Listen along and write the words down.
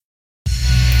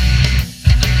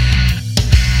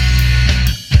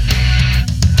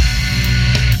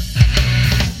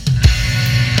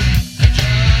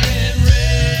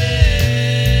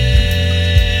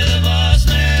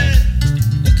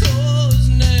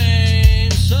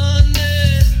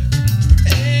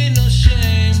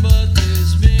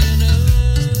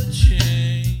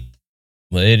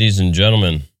Ladies and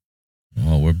gentlemen.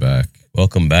 Oh, we're back.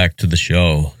 Welcome back to the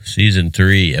show. Season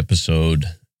 3, episode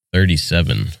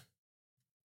 37.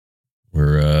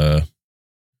 We're,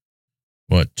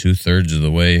 2/3 of the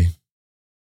way?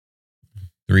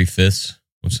 3/5?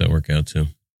 What's that work out to? A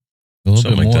little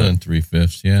Something bit like more that. than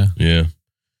 3/5, yeah.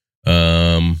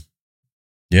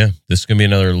 Yeah. This is going to be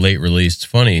another late release. It's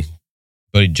funny.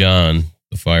 Buddy John,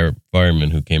 the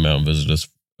fireman who came out and visited us,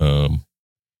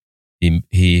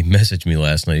 he messaged me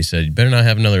last night. He said, "You better not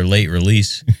have another late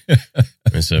release."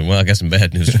 I said, "Well, I got some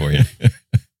bad news for you."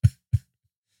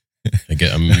 I'm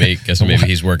guessing maybe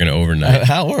he's working overnight.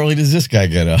 How early does this guy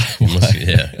get up?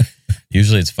 Yeah.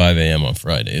 Usually it's 5 a.m. on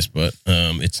Fridays, but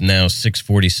it's now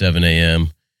 6:47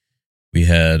 a.m. We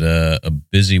had a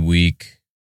busy week,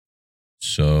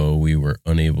 so we were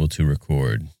unable to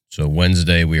record. So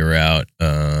Wednesday we were out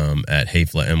at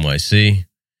Hayfla NYC,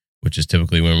 which is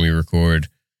typically when we record.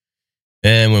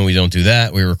 And when we don't do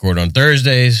that, we record on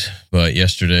Thursdays. But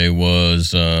yesterday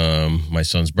was my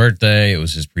son's birthday. It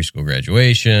was his preschool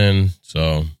graduation.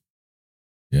 So,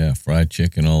 yeah, fried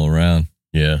chicken all around.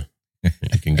 Yeah.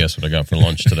 You can guess what I got for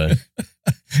lunch today.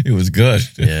 It was good.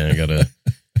 Yeah,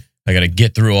 I gotta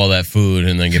get through all that food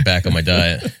and then get back on my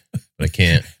diet. But I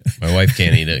can't. My wife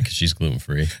can't eat it because she's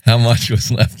gluten-free. How much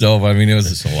was left over? I mean, it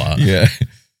was It's a lot. Yeah.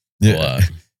 A lot.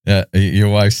 Yeah, your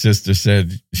wife's sister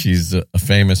said she's a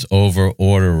famous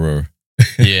over-orderer.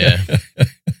 Yeah.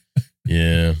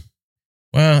 Yeah.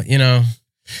 Well,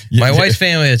 my wife's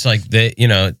family, it's like, I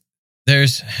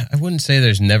wouldn't say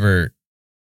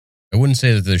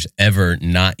that there's ever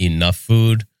not enough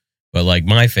food, but like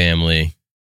my family.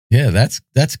 Yeah, that's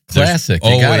classic.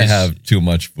 You gotta have too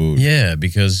much food. Yeah,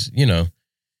 because, you don't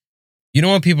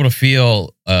want people to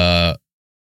feel,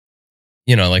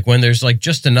 like when there's like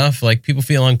just enough, like people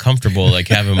feel uncomfortable, like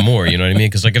having more, you know what I mean?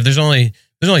 Because like if there's only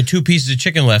 2 pieces of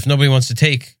chicken left, nobody wants to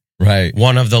take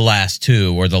one of the last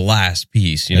 2 or the last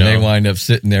piece, and they wind up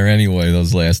sitting there anyway,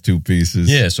 those last 2 pieces.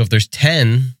 Yeah, so if there's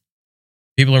 10,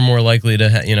 people are more likely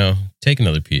to, take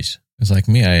another piece. It's like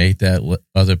me, I ate that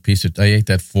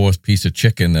 4th piece of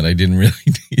chicken that I didn't really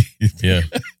need. Yeah.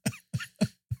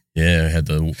 Yeah, I had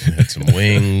some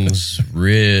wings,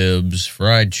 ribs,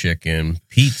 fried chicken,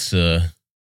 pizza.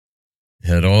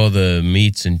 Had all the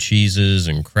meats and cheeses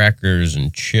and crackers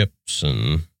and chips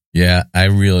and... Yeah,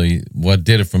 what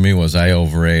did it for me was I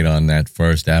overate on that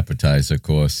first appetizer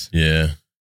course. Yeah.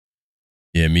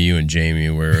 Yeah, me, you, and Jamie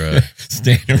were...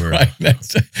 standing right next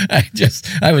to...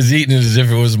 I was eating it as if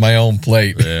it was my own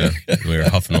plate. Yeah, we were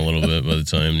huffing a little bit by the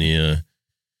time the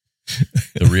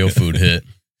real food hit.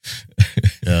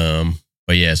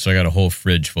 But yeah, so I got a whole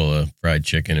fridge full of fried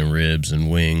chicken and ribs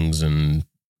and wings and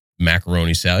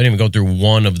macaroni salad. I didn't even go through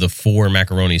one of the 4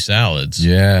 macaroni salads.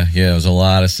 Yeah, there was a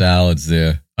lot of salads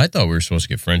there. I thought we were supposed to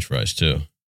get French fries too.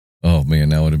 Oh man,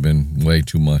 that would have been way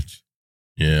too much.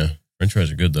 Yeah, French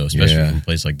fries are good though, especially from a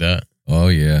place like that. Oh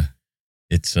yeah,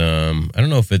 it's I don't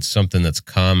know if it's something that's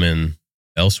common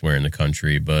elsewhere in the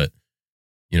country, but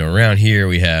around here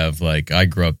we have I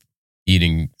grew up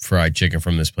eating fried chicken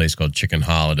from this place called Chicken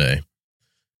Holiday.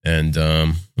 And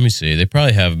let me see, they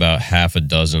probably have about half a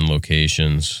dozen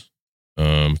locations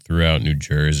throughout New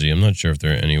Jersey. I'm not sure if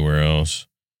they're anywhere else.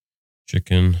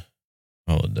 Chicken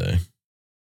Holiday.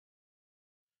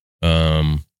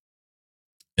 And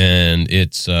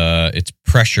it's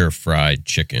pressure fried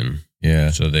chicken. Yeah.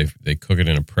 So they cook it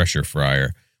in a pressure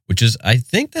fryer, which is, I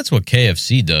think that's what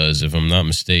KFC does, if I'm not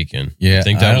mistaken. Yeah. I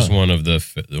think that was one of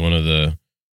the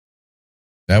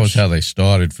that was how they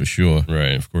started for sure.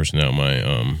 Right. Of course, now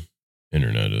my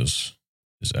internet is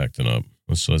acting up.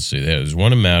 Let's see. There's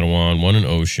one in Matawan, one in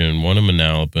Ocean, one in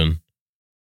Manalapan.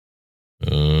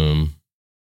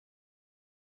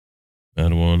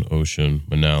 Matawan, Ocean,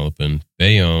 Manalapan,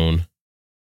 Bayonne,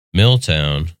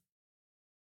 Milltown,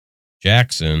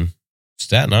 Jackson,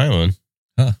 Staten Island,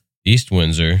 East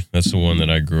Windsor. That's the one that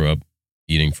I grew up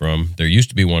eating from. There used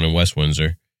to be one in West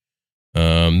Windsor.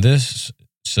 This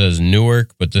says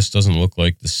Newark, but this doesn't look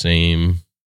like the same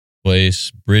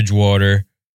place. Bridgewater,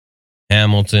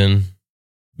 Hamilton,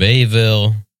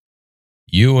 Bayville,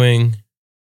 Ewing,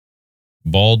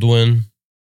 Baldwin,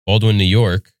 New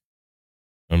York.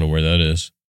 I don't know where that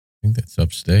is. I think that's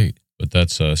upstate. But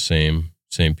that's same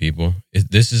people.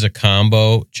 This is a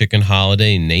combo Chicken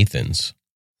Holiday Nathan's.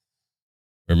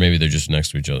 Or maybe they're just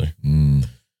next to each other. Mm.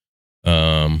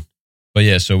 But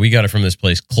yeah, so we got it from this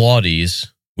place,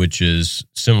 Claudy's, which is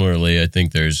similarly, I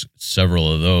think there's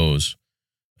several of those.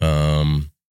 And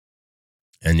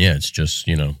yeah, it's just,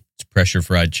 it's pressure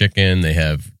fried chicken.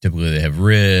 Typically they have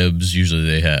ribs. Usually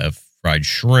they have fried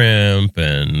shrimp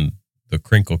and the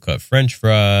crinkle cut French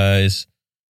fries,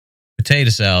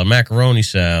 potato salad, macaroni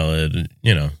salad.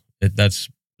 You know, that's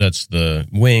the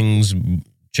wings,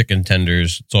 chicken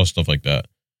tenders. It's all stuff like that.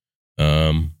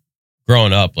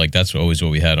 Growing up, like that's always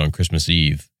what we had on Christmas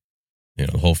Eve. You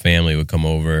know, the whole family would come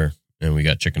over, and we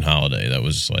got chicken holiday. That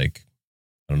was like,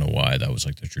 I don't know why that was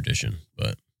like the tradition,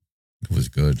 but it was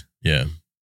good. Yeah,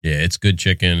 it's good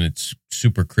chicken. It's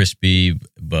super crispy,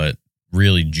 but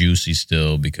really juicy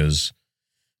still because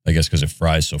it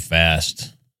fries so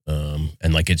fast.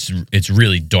 And like it's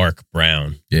really dark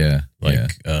brown. Yeah,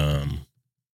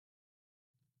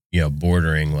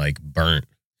 bordering like burnt.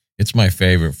 It's my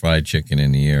favorite fried chicken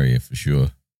in the area for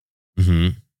sure. Mm-hmm.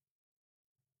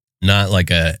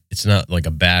 It's not like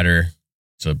a batter.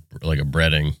 It's like a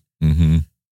breading. Mm-hmm.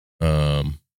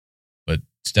 But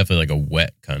it's definitely like a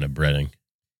wet kind of breading.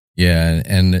 Yeah,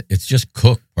 and it's just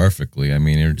cooked perfectly. I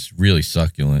mean, it's really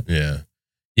succulent. Yeah,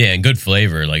 and good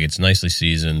flavor. Like it's nicely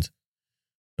seasoned.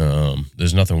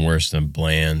 There's nothing worse than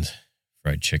bland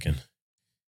fried chicken.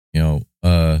 You know,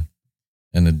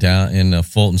 in the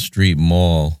Fulton Street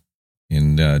Mall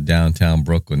in downtown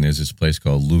Brooklyn, there's this place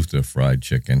called Luther Fried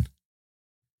Chicken.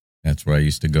 That's where I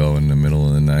used to go in the middle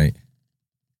of the night.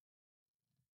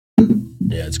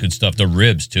 Yeah, it's good stuff. The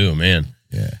ribs too, man.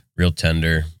 Yeah, real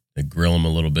tender. They grill them a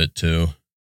little bit too.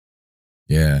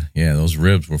 Yeah, those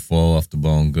ribs were full off the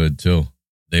bone good too.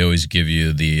 They always give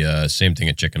you the same thing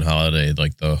at Chicken Holiday,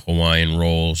 like the Hawaiian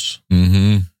rolls.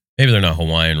 Mm-hmm. Maybe they're not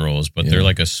Hawaiian rolls, but they're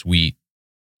like a sweet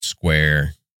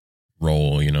square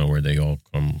roll, you know, where they all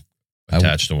come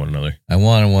attached to one another. I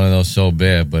wanted one of those so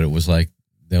bad, but it was like,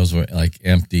 those were like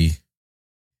empty.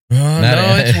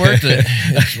 No, it's worth it.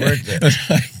 It's worth it.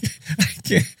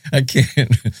 I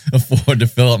can't afford to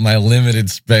fill up my limited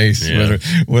space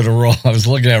with a roll. I was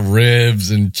looking at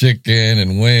ribs and chicken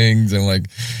and wings and like,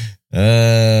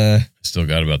 I still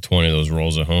got about 20 of those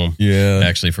rolls at home. Yeah.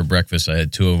 Actually, for breakfast, I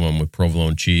had 2 of them with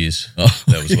provolone cheese that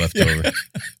was left over.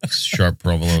 Sharp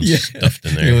provolone stuffed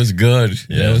in there. It was good.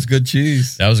 Yeah, it was good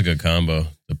cheese. That was a good combo,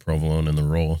 the provolone and the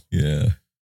roll. Yeah.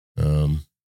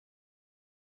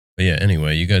 But yeah,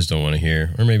 anyway, you guys don't want to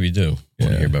hear, or maybe you do,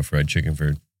 want to hear about fried chicken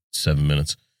for 7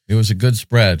 minutes. It was a good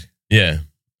spread. Yeah.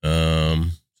 So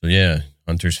yeah,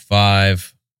 Hunter's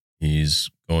 5. He's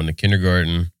going to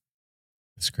kindergarten.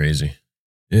 It's crazy.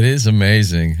 It is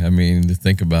amazing. I mean, to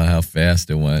think about how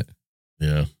fast it went.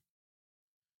 Yeah.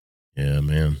 Yeah,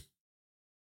 man.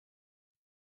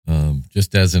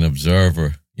 Just as an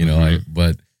observer, you know,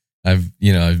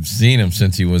 I've seen him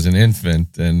since he was an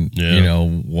infant and, you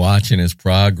know, watching his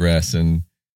progress, and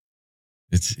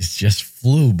it's just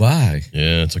flew by.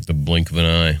 Yeah. It's like the blink of an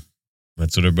eye.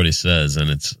 That's what everybody says.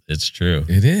 And it's true.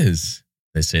 It is.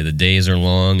 They say the days are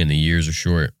long and the years are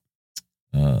short.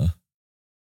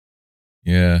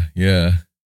 Yeah.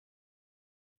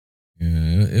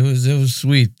 It was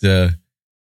sweet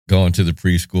going to the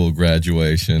preschool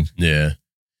graduation. Yeah.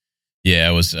 Yeah,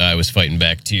 I was fighting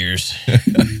back tears.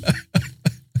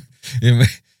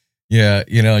 Yeah,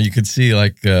 you know, you could see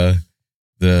like the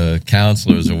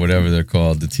counselors or whatever they're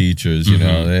called, the teachers, you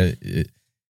know,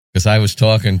 because I was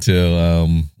talking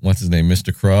to what's his name,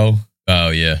 Mr. Crow. Oh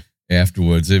yeah.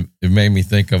 Afterwards, it made me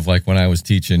think of like when I was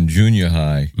teaching junior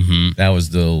high. Mm-hmm. That was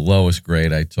the lowest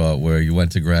grade I taught, where you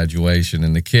went to graduation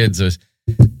and the kids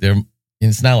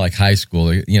it's not like high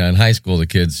school. You know, in high school, the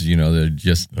kids, you know, they're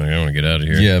just, I want to get out of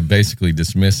here. Yeah, basically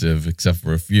dismissive, except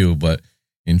for a few. But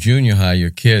in junior high, your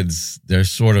kids, they're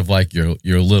sort of like your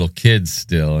little kids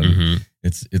still. And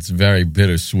it's very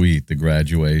bittersweet, the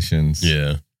graduations.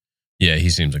 Yeah. Yeah, he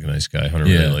seems like a nice guy. Hunter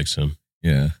really likes him.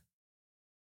 Yeah.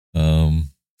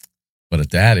 But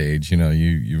at that age, you know,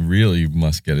 you really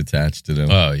must get attached to them.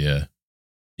 Oh, yeah.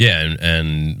 Yeah,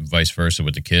 and vice versa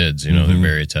with the kids. You know, they're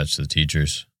very attached to the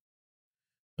teachers.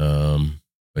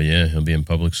 But yeah, he'll be in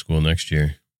public school next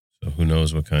year. So who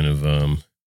knows what kind of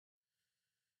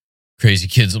crazy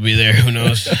kids will be there. Who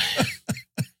knows?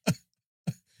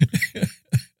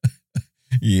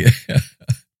 Yeah.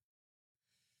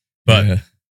 But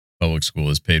public school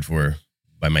is paid for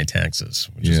by my taxes,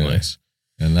 which is nice.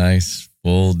 A nice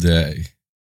full day.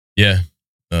 Yeah.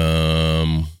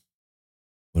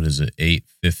 What is it?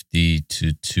 8:50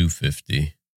 to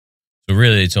 2:50. So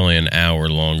really, it's only an hour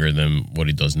longer than what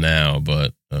he does now,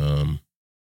 but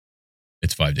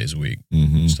it's 5 days a week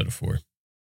instead of 4.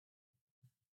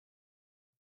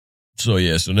 So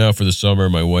yeah, so now for the summer,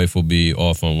 my wife will be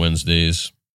off on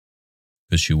Wednesdays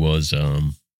because she was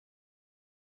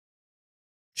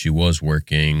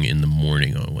working in the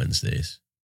morning on Wednesdays.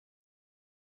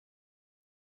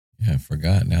 Yeah, I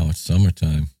forgot. Now it's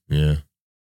summertime. Yeah. So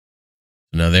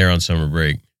now they're on summer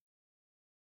break.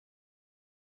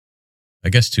 I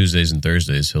guess Tuesdays and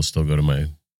Thursdays he'll still go to my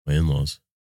My in-laws.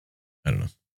 I don't know.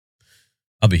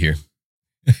 I'll be here.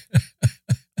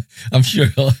 I'm sure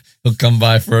he'll come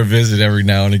by for a visit every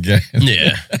now and again.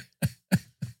 Yeah.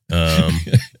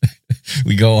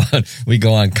 We go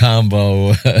on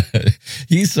combo.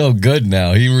 He's so good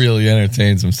now. He really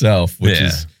entertains himself, which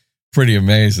is pretty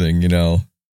amazing, you know.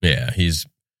 Yeah, he's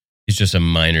just a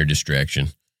minor distraction.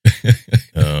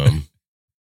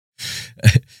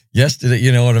 Yesterday,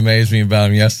 you know what amazed me about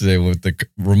him yesterday with the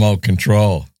remote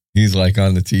control? He's like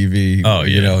on the TV. Oh,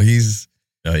 yeah. You know, he's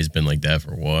been like that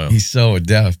for a while. He's so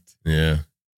adept. Yeah.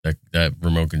 That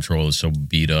remote control is so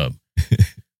beat up.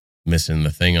 Missing the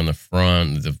thing on the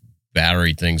front, the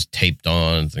battery thing's taped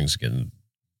on,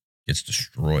 gets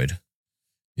destroyed.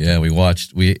 Yeah,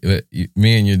 me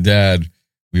and your dad,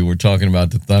 we were talking about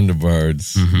the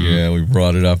Thunderbirds. Mm-hmm. Yeah, we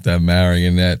brought it up, that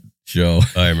marionette show.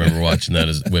 I remember watching that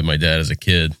with my dad as a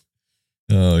kid.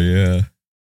 Oh, yeah.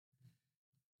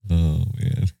 Oh,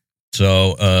 man.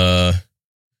 So,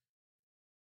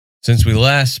 since we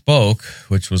last spoke,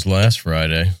 which was last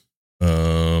Friday,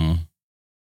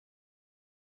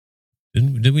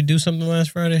 did we do something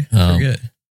last Friday? I forget.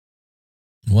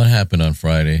 What happened on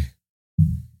Friday?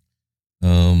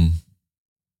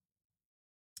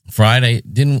 Friday,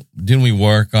 didn't we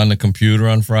work on the computer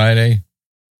on Friday?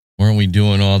 Weren't we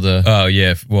doing all the... Oh,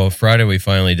 yeah. Well, Friday we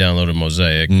finally downloaded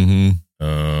Mosaic.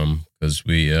 Mm-hmm. Because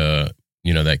we,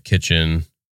 that kitchen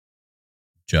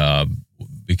job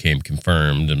became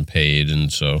confirmed and paid.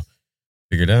 And so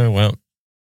figured, well,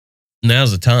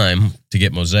 now's the time to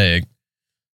get Mosaic.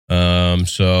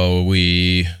 So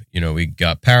we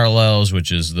got Parallels,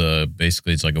 which is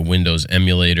basically it's like a Windows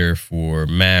emulator for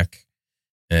Mac,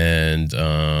 and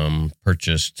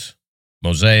purchased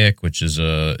Mosaic, which is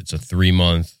it's a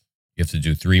 3-month. You have to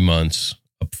do 3 months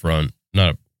up front.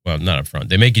 Not up front.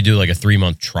 They make you do like a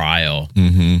 3-month trial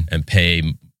and pay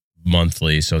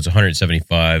monthly. So it's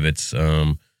 $175. It's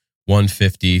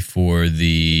 $150 for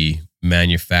the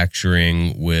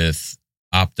manufacturing with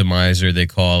Optimizer, they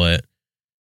call it.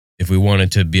 If we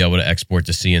wanted to be able to export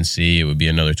to CNC, it would be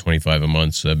another $25 a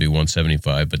month, so that'd be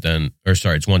 $175.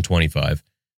 It's $125,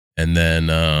 and then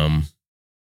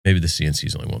maybe the CNC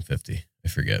is only $150. I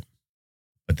forget.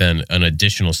 But then an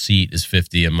additional seat is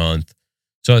 $50 a month,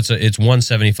 so it's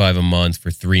 $175 a month for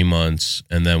 3 months,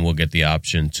 and then we'll get the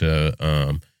option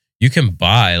to you can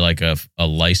buy like a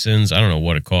license. I don't know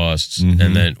what it costs,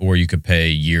 and then or you could pay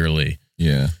yearly.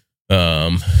 Yeah.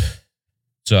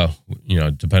 So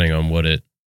depending on what it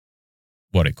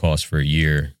costs for a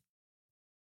year,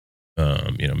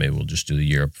 maybe we'll just do the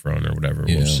year up front or whatever.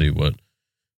 Yeah. We'll see what.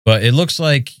 But it looks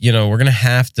like, we're going to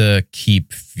have to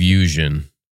keep Fusion.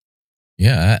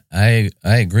 Yeah, I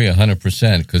agree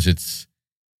 100% because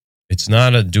it's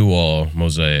not a dual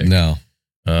Mosaic. No.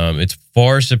 It's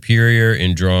far superior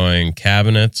in drawing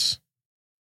cabinets.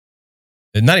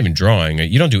 Not even drawing.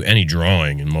 You don't do any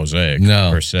drawing in Mosaic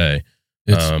per se.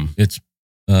 It's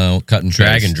cut and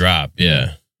drag and drop.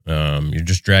 Yeah. You're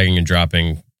just dragging and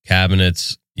dropping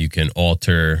cabinets. You can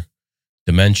alter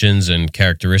dimensions and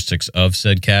characteristics of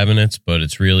said cabinets, but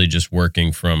it's really just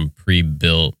working from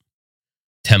pre-built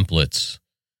templates.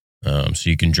 So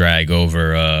you can drag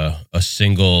over a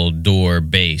single door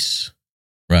base.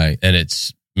 Right. And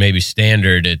it's maybe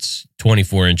standard. It's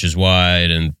 24 inches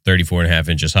wide and 34 and a half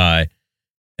inches high.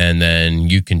 And then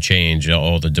you can change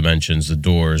all the dimensions, the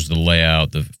doors, the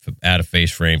layout, add a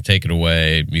face frame, take it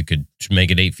away. You could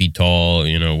make it 8 feet tall,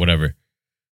 whatever.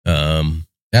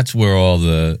 That's where all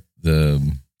the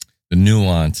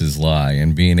nuances lie,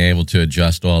 and being able to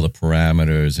adjust all the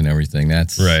parameters and everything.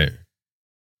 That's right.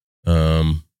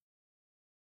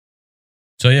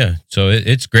 So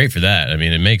it's great for that. I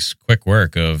mean, it makes quick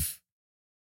work of.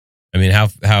 I mean,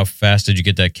 how fast did you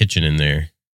get that kitchen in there?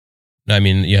 I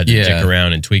mean, you had to dick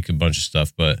around and tweak a bunch of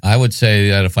stuff, but I would say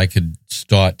that if I could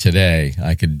start today,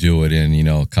 I could do it in,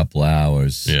 a couple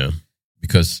hours. Yeah.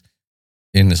 Because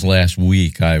in this last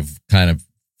week, I've kind of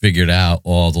figured out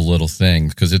all the little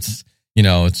things because it's,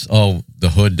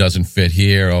 the hood doesn't fit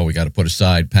here. Oh, we got to put a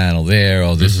side panel there.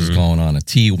 Oh, this is going on a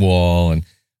T-wall, and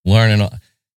learning.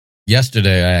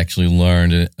 Yesterday, I actually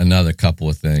learned another couple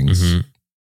of things.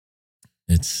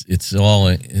 It's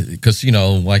all because,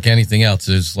 like anything else,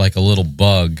 there's like a little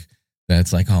bug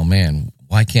that's like, oh man,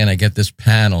 why can't I get this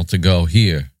panel to go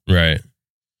here? Right.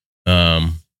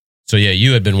 So yeah,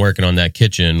 you had been working on that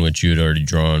kitchen, which you had already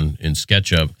drawn in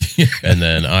SketchUp. And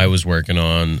then I was working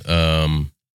on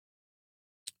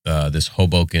this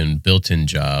Hoboken built-in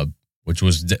job, which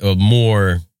was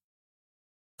more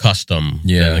custom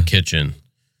than the kitchen.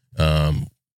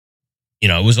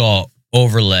 It was all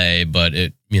overlay, but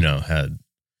it, had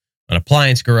an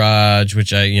appliance garage,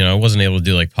 which I wasn't able to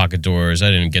do like pocket doors. I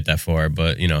didn't get that far,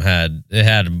 but it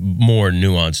had more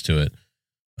nuance to it.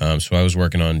 So I was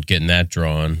working on getting that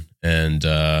drawn, and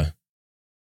I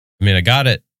mean, I got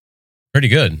it pretty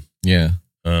good. Yeah.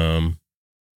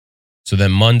 So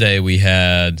then Monday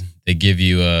they give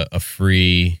you a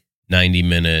free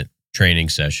 90-minute training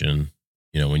session,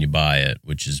 when you buy it,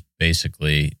 which is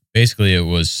basically it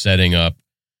was setting up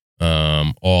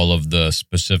all of the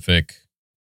specific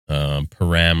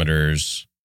parameters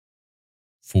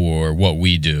for what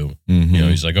we do. Mm-hmm.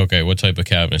 He's like, okay, what type of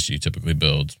cabinets do you typically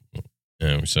build?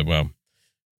 And we said, well,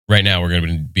 right now we're going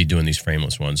to be doing these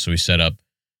frameless ones. So we set up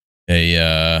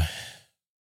a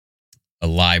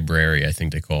library, I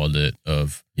think they called it,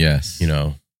 of, yes,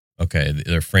 okay,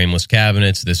 they're frameless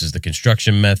cabinets. This is the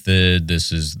construction method.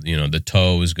 This is, the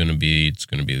toe is going to be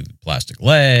plastic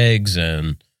legs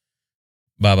and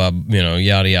blah, blah,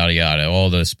 yada, yada, yada. All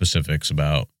the specifics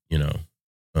about,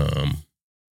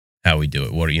 how we do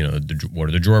it. What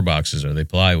are the drawer boxes? Are they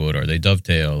plywood? Are they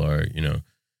dovetail? Or, so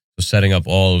setting up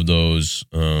all of those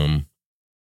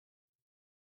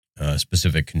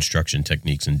specific construction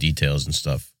techniques and details and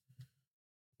stuff,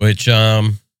 which,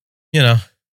 was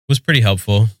pretty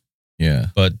helpful. Yeah.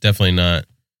 But definitely not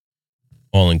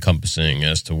all encompassing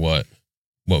as to what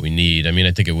we need. I mean,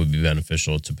 I think it would be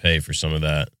beneficial to pay for some of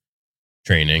that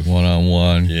training.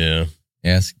 One-on-one. Yeah.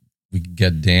 We could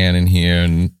get Dan in here,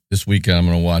 and this weekend I'm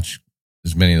going to watch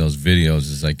as many of those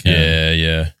videos as I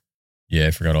can. Yeah,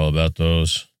 I forgot all about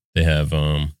those. They have,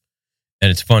 and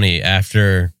it's funny,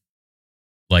 after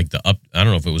like I don't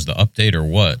know if it was the update or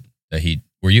what,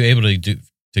 were you able to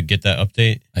get that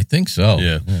update? I think so.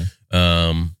 Yeah.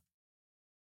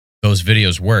 Those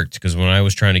videos worked, because when I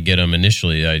was trying to get them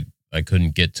initially, I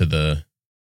couldn't get to it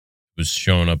was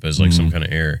showing up as like some kind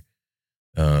of error.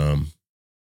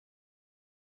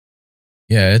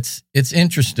 Yeah, it's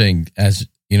interesting as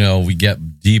we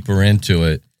get deeper into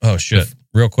it. Oh shit!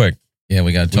 Real quick, yeah,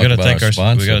 we got to talk about our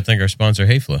sponsor. We got to thank our sponsor,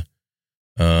 Hafla,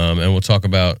 and we'll talk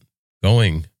about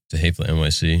going to Hafla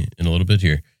NYC in a little bit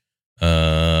here.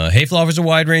 Hafla offers a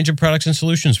wide range of products and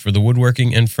solutions for the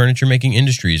woodworking and furniture making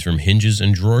industries, from hinges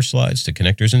and drawer slides to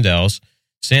connectors and dowels,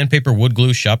 sandpaper, wood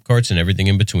glue, shop carts, and everything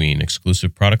in between.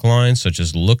 Exclusive product lines such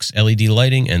as LOOX LED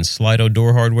lighting and Slido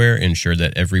door hardware ensure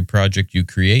that every project you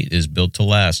create is built to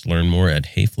last. Learn more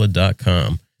at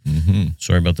hafla.com. Mm-hmm.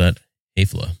 Sorry about that,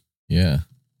 Hafla. Yeah.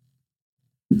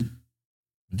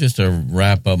 Just to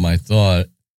wrap up my thought,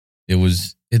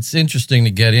 it's interesting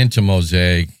to get into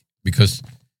Mosaic, because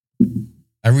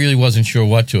I really wasn't sure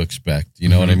what to expect. You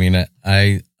know what I mean?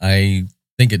 I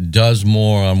think it does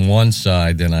more on one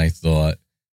side than I thought,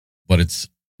 but it's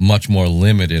much more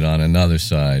limited on another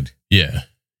side. Yeah.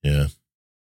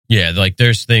 Like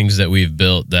there's things that we've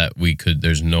built that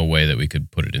there's no way that we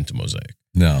could put it into Mosaic.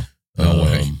 No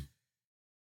way.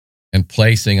 And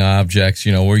placing objects,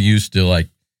 we're used to like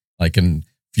in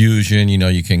Fusion,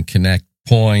 you can connect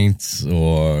points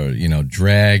or,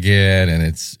 drag it, and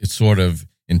it's sort of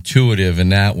intuitive in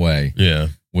that way. Yeah.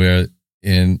 Where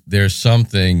there's some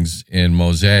things in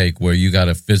Mosaic where you got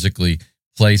to physically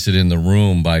place it in the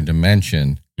room by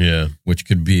dimension. Yeah. Which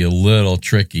could be a little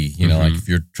tricky, like if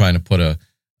you're trying to put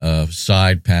a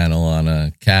side panel on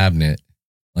a cabinet,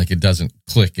 like it doesn't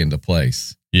click into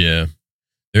place. Yeah.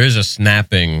 There is a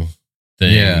snapping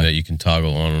thing that you can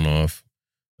toggle on and off.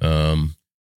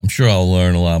 I'm sure I'll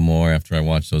learn a lot more after I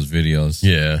watch those videos.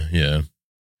 Yeah.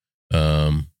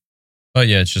 But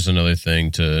yeah, it's just another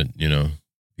thing to,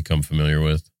 become familiar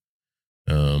with.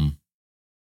 So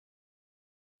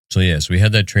we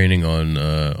had that training on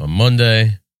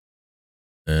Monday.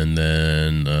 And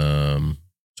then,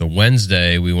 so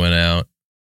Wednesday we went out,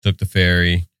 took the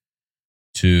ferry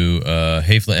to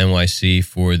Hafla NYC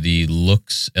for the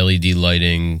LOOX LED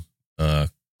lighting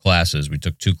classes. We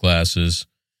took 2 classes,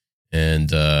 and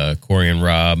Corey and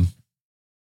Rob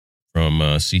from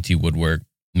CT Woodwork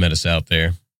met us out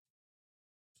there.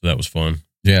 So that was fun.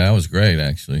 Yeah, that was great,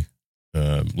 actually.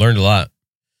 Learned a lot.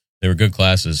 They were good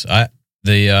classes.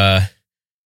 The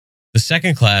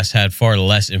second class had far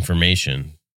less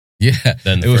information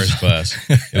than the first class.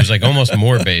 It was like almost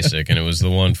more basic, and it was the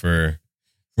one for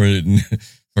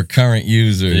current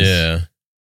users. Yeah.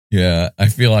 Yeah, I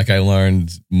feel like I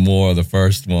learned more the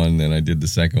first one than I did the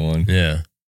second one. Yeah.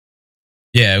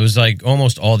 Yeah, it was like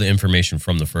almost all the information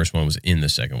from the first one was in the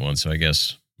second one. So I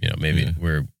guess, maybe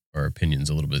our opinion's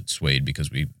a little bit swayed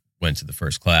because we went to the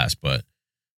first class, but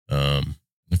I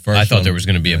thought there was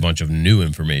going to be a bunch of new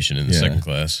information in the second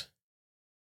class.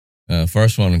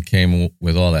 First one came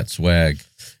with all that swag.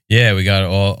 Yeah, we got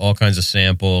all kinds of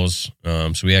samples.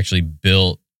 So we actually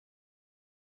built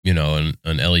an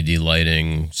LED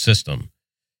lighting system.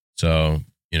 So,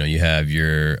 you have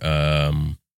your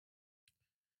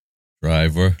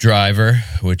driver,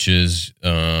 which is,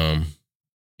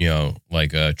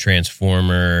 like a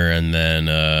transformer, and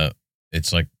then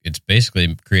it's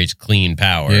basically creates clean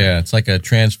power. Yeah, it's like a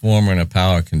transformer and a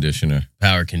power conditioner.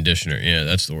 Power conditioner. Yeah,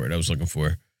 that's the word I was looking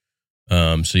for.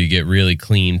 So you get really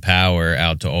clean power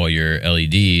out to all your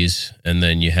LEDs, and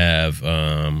then you have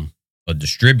a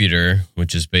distributor,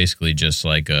 which is basically just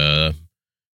like a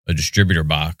distributor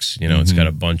box. It's got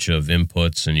a bunch of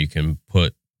inputs, and you can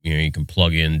put, you can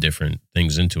plug in different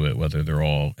things into it, whether they're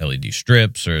all LED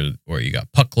strips or you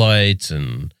got puck lights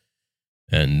and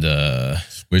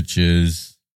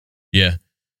switches. Yeah.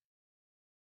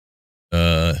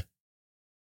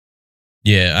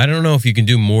 Yeah, I don't know if you can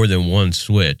do more than one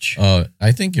switch. Oh,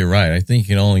 I think you're right. I think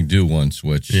you can only do one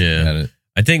switch. Yeah.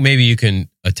 I think maybe you can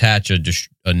attach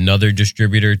another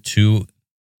distributor to,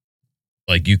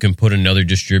 like, you can put another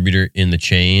distributor in the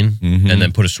chain and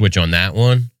then put a switch on that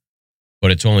one, but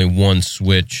it's only one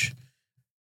switch.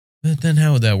 But then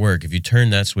how would that work? If you turn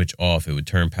that switch off, it would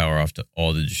turn power off to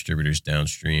all the distributors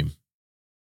downstream.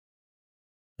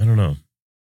 I don't know.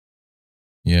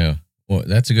 Yeah. Well,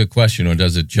 that's a good question. Or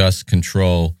does it just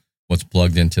control what's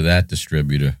plugged into that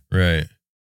distributor? Right.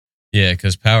 Yeah,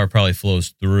 because power probably flows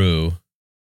through.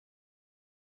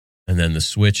 And then the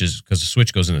switch because the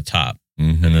switch goes in the top.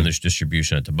 And then there's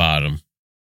distribution at the bottom.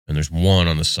 And there's one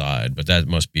on the side. But that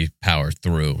must be power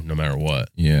through no matter what.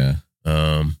 Yeah.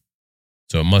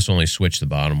 So it must only switch the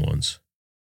bottom ones.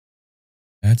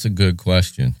 That's a good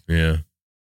question. Yeah.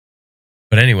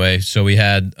 But anyway, so we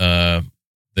had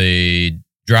the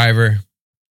driver,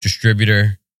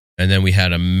 distributor, and then we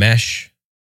had a mesh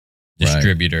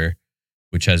distributor,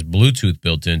 which has Bluetooth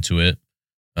built into it.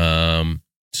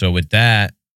 So with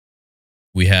that,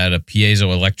 we had a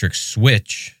piezoelectric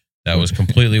switch that was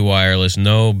completely wireless,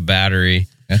 no battery.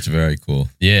 That's very cool.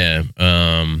 Yeah.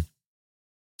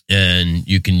 And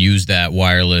you can use that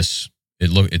wireless.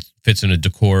 It fits in a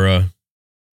Decora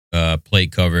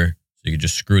plate cover. So you could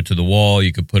just screw it to the wall.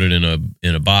 You could put it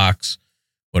in a box,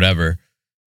 whatever.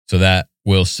 So that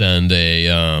will send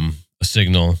a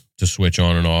signal to switch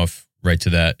on and off right to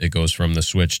that. It goes from the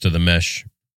switch to the mesh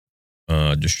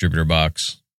distributor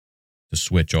box to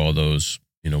switch all those,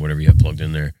 whatever you have plugged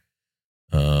in there.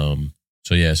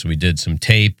 So we did some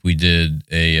tape. We did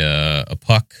a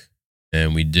puck,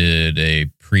 and we did a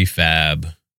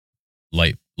prefab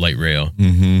light rail.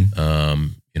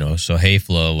 So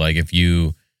Hayflow, like if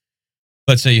you,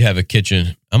 let's say you have a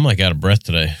kitchen. I'm like out of breath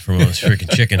today from all this freaking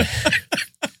chicken.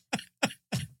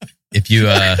 If you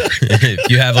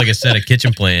have like a set of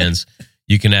kitchen plans,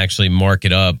 you can actually mark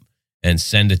it up and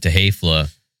send it to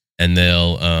Hayflow, and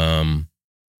they'll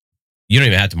you don't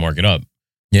even have to mark it up.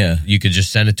 Yeah, you could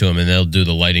just send it to them, and they'll do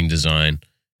the lighting design,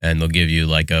 and they'll give you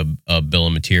like a bill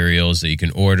of materials that you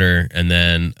can order, and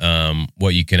then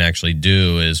what you can actually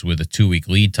do is with a 2-week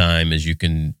lead time is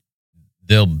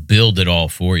they'll build it all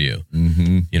for you.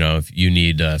 If you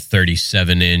need a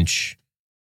 37-inch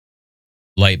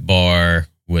light bar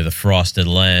with a frosted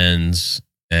lens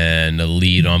and a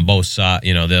lead on both sides,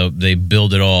 they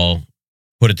build it all,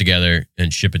 put it together,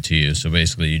 and ship it to you. So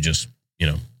basically, you just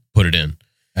put it in.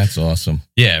 That's awesome.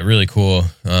 Yeah, really cool.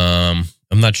 I'm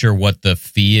not sure what the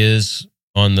fee is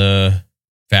on the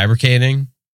fabricating.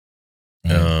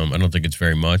 Right. I don't think it's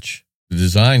very much. The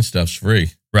design stuff's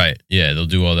free. Right. Yeah, they'll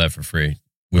do all that for free.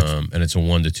 And it's a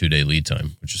 1 to 2 day lead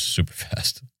time, which is super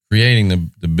fast. Creating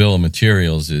the bill of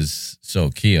materials is so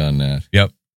key on that.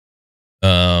 Yep.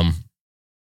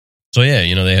 So yeah,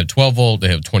 they have 12 volt, they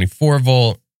have 24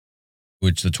 volt,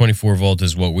 which the 24 volt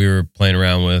is what we were playing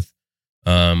around with.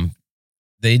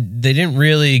 They didn't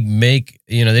really they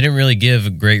didn't really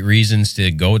give great reasons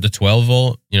to go with the 12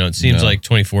 volt. It seems like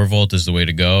 24 volt is the way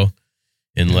to go,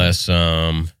 unless,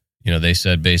 they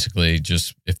said basically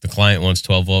just if the client wants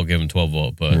 12 volt, give them 12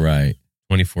 volt. But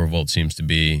 24 volt seems to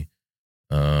be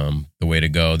the way to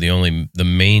go. The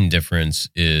main difference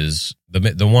is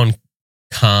the one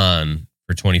con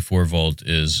for 24 volt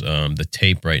is the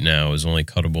tape right now is only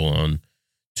cuttable on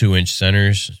 2-inch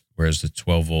centers, whereas the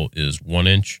 12 volt is 1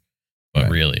 inch. But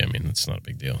really, it's not a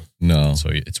big deal. No.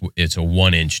 So it's a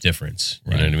 1-inch difference.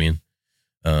 You know what I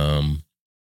mean?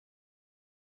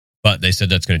 But they said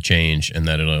that's going to change and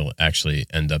that it'll actually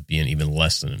end up being even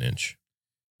less than an inch.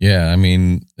 Yeah,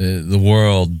 the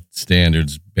world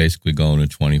standard's basically going to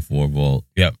 24 volt.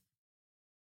 Yep.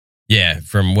 Yeah,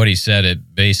 from what he said,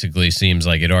 it basically seems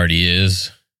like it already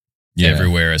is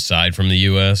everywhere aside from the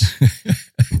U.S.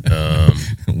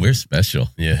 We're special.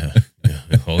 Yeah.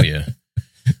 Oh, yeah.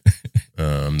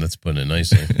 That's putting it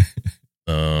nicely.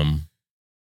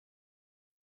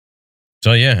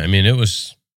 So yeah, I mean, it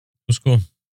was cool.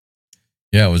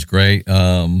 Yeah, it was great.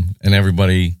 And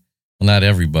everybody, well, not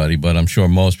everybody, but I'm sure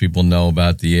most people know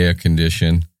about the air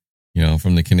condition,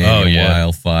 from the Canadian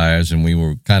wildfires. And we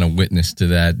were kind of witness to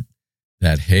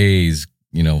that haze,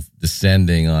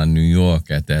 descending on New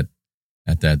York at that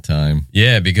time.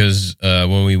 Yeah, because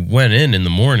when we went in the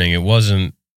morning, it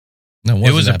wasn't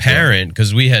apparent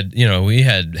because we had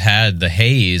the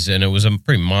haze, and it was a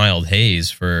pretty mild haze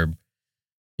for,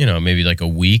 maybe like a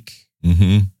week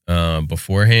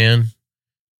beforehand.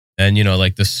 And,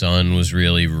 like the sun was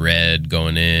really red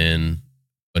going in.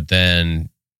 But then,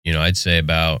 I'd say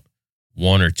about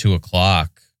 1 or 2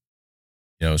 o'clock,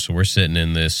 so we're sitting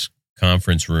in this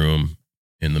conference room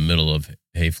in the middle of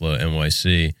Hayfla,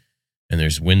 NYC, and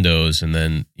there's windows. And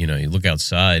then, you look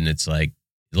outside and it's like,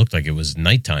 it looked like it was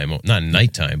nighttime, not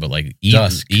nighttime, but like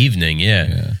evening.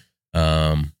 Yeah.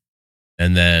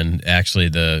 And then actually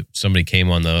somebody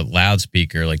came on the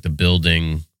loudspeaker, like the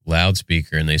building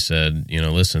loudspeaker, and they said,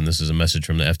 listen, this is a message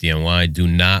from the FDNY. Do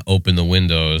not open the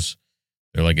windows.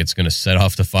 They're like, it's going to set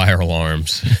off the fire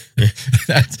alarms.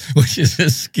 Which is a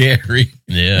scary,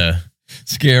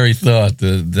 scary thought.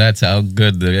 That's how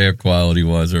good the air quality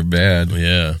was, or bad.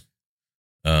 Yeah.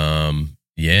 And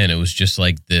it was just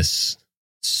like this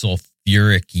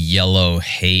sulfuric yellow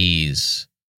haze.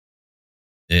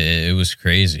 It was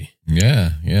crazy.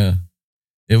 Yeah.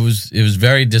 It was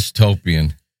very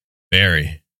dystopian.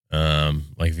 Very.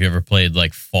 Like if you ever played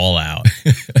like Fallout,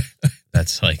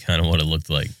 that's like kind of what it looked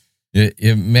like.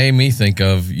 It made me think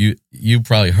of you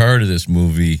probably heard of this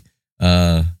movie,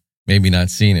 maybe not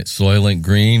seen it, Soylent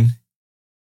Green.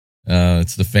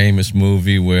 It's the famous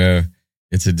movie where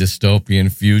it's a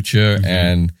dystopian future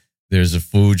and there's a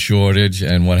food shortage,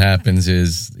 and what happens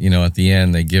is, at the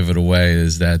end they give it away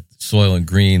is that Soylent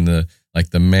Green, the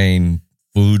main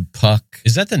food puck.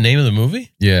 Is that the name of the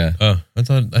movie? Yeah. Oh, I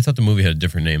thought the movie had a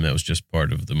different name that was just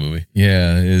part of the movie.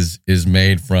 Yeah, is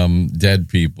made from dead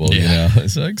people,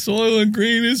 It's like Soylent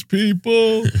Green is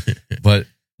people. But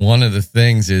one of the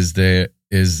things is there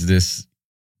is this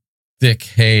thick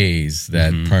haze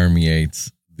that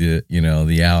permeates the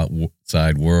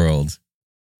outside world.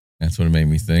 That's what it made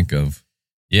me think of.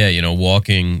 Yeah,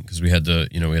 walking, because we had to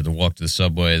walk to the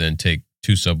subway, then take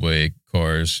 2 subway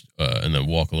cars, and then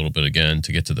walk a little bit again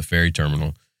to get to the ferry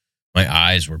terminal. My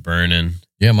eyes were burning.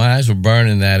 Yeah, my eyes were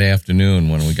burning that afternoon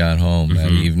when we got home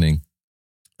that evening.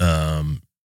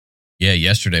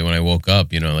 Yesterday when I woke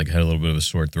up, like I had a little bit of a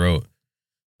sore throat.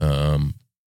 But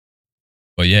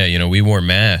yeah, we wore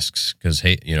masks because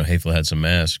Hayfla had some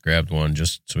masks. Grabbed one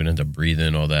just so we didn't have to breathe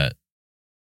in all that.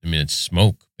 I mean, it's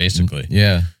smoke basically.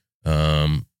 Yeah.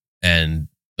 And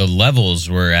the levels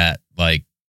were at like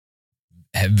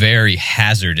very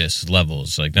hazardous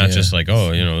levels, like not just like, oh,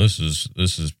 this is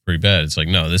pretty bad. It's like,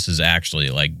 no, this is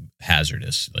actually like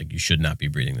hazardous. Like you should not be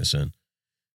breathing this in.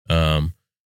 And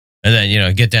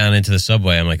then, get down into the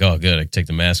subway. I'm like, oh, good. I can take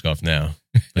the mask off now.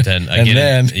 But then I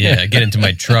get into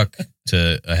my truck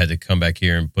I had to come back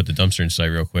here and put the dumpster in sight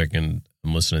real quick. And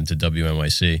I'm listening to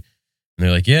WNYC. And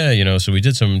they're like, yeah, so we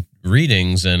did some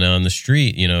readings, and on the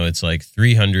street, it's like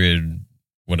 300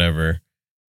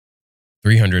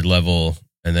 level,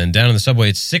 and then down in the subway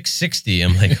it's 660.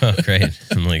 I'm like, oh great.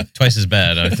 I'm like, twice as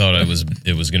bad. I thought it was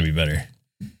going to be better.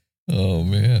 Oh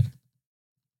man.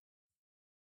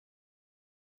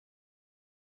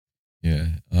 Yeah.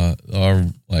 Our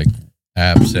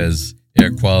app says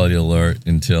air quality alert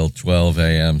until 12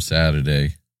 a.m.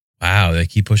 Saturday. Wow, they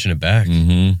keep pushing it back.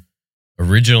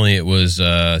 Originally it was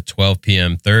 12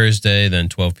 p.m. Thursday, then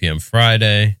 12 p.m.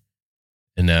 Friday,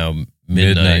 and now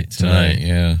midnight tonight.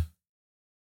 Yeah.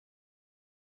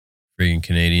 Friggin'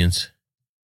 Canadians.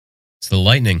 It's the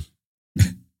lightning.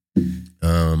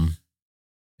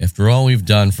 After all we've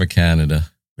done for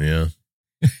Canada. Yeah.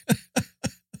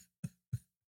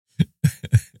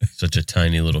 Such a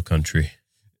tiny little country.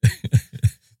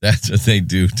 That's what they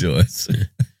do to us.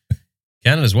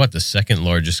 Canada's what, the second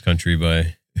largest country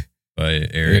by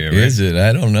area, right? Is it?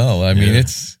 I don't know. I mean,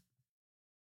 it's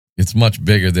much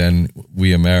bigger than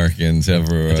we Americans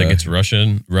ever. I think it's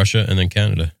Russia, and then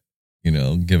Canada.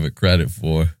 Give it credit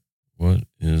for. What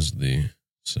is the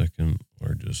second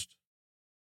largest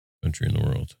country in the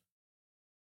world?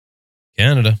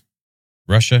 Canada,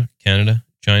 Russia, Canada,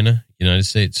 China, United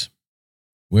States.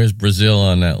 Where's Brazil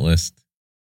on that list?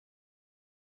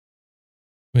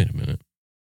 Wait a minute.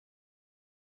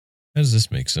 How does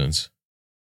this make sense?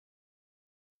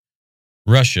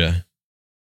 Russia,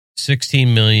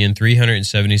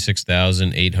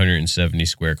 16,376,870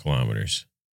 square kilometers.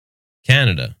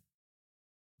 Canada,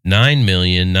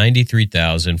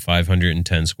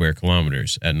 9,093,510 square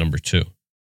kilometers at number 2.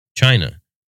 China,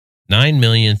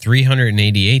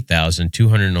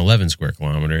 9,388,211 square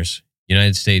kilometers.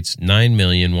 United States,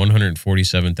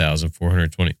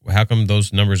 9,147,420. How come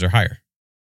those numbers are higher?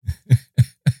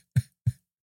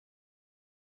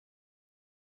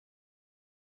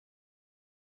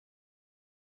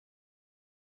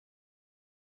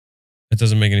 That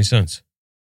doesn't make any sense.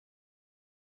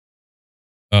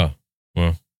 Oh,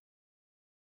 well.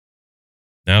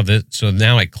 Now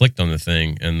I clicked on the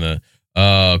thing and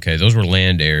okay, those were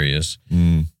land areas.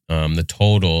 The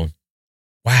total,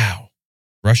 wow.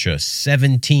 Russia,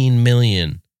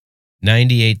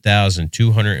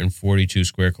 17,098,242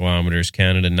 square kilometers.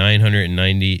 Canada,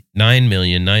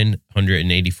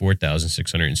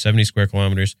 999,984,670 square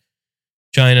kilometers.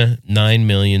 China,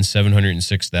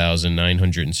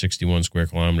 9,706,961 square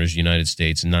kilometers. United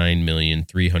States,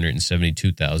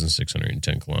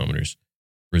 9,372,610 kilometers.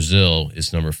 Brazil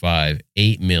is number 5,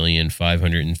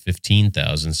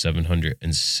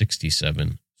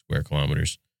 8,515,767 square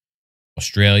kilometers.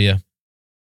 Australia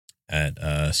at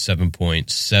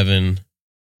 7.7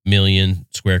 million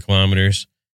square kilometers.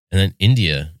 And then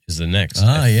India is the next.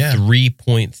 Yeah.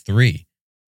 3.3.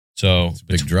 So it's a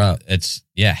big drop. It's,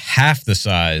 half the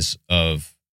size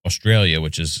of Australia,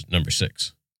 which is number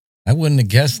 6. I wouldn't have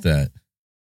guessed that.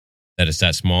 That it's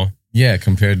that small? Yeah,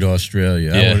 compared to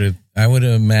Australia. Yeah. I would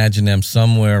have imagined them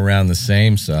somewhere around the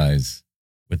same size.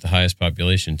 With the highest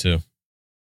population, too.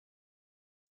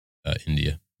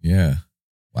 India. Yeah.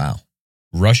 Wow.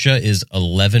 Russia is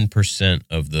 11%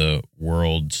 of the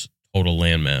world's total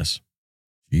landmass.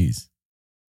 Jeez.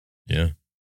 Yeah.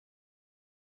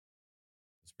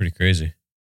 It's pretty crazy.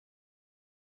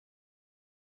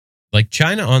 Like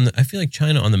China I feel like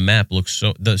China on the map looks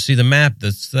the map,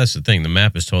 that's the thing. The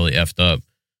map is totally effed up.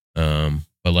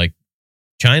 But like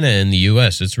China and the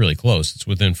US, it's really close. It's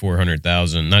within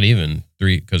 400,000, not even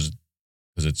 3, because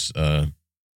it's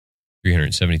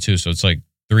 372. So it's like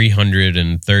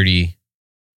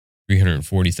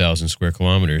 340,000 square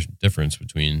kilometers difference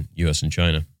between US and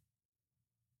China.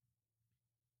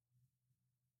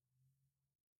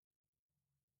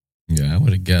 Yeah, I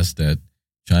would have guessed that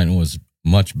China was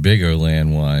much bigger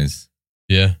land-wise.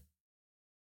 Yeah.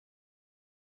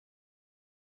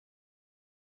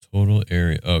 Total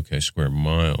area. Okay, square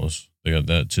miles. They got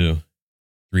that too.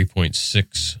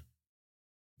 3.6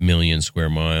 million square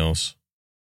miles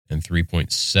and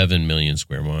 3.7 million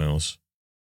square miles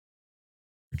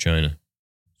for China.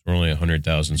 We're only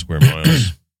 100,000 square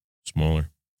miles smaller.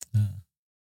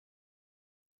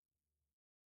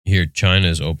 Here, China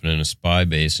is opening a spy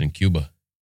base in Cuba.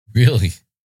 Really? That's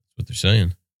what they're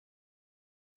saying.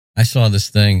 I saw this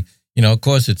thing. You know, of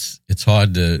course, it's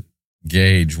hard to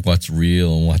gauge what's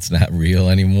real and what's not real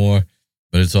anymore,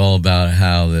 but it's all about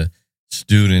how the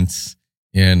students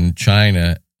in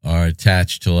China are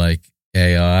attached to like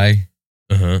AI,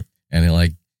 and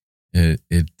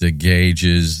it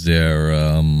gauges their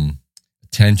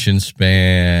attention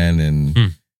span, and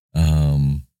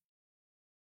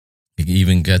it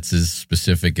even gets as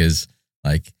specific as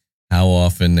like how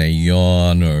often they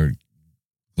yawn or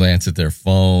glance at their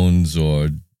phones or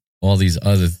all these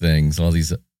other things, all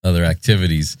these other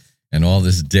activities, and all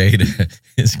this data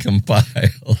is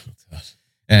compiled.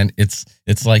 And it's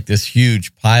like this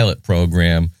huge pilot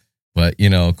program, but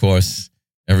you know, of course,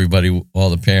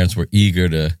 all the parents were eager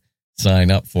to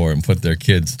sign up for it and put their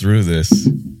kids through this.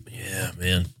 Yeah,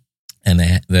 man.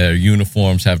 And their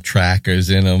uniforms have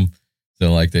trackers in them,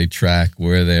 so like they track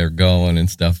where they're going and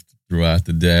stuff throughout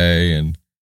the day. And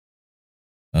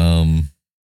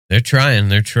they're trying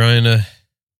to.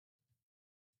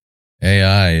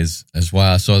 AI is as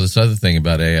well. I saw this other thing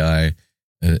about AI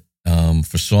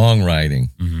for songwriting.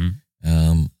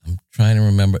 I'm trying to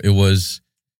remember. It was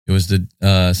the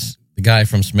guy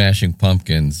from Smashing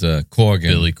Pumpkins, Corgan.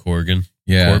 Billy Corgan.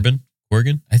 Yeah.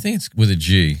 Corgan? I think it's with a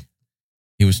G.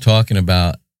 He was talking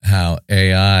about how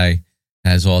AI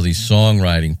has all these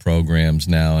songwriting programs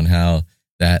now, and how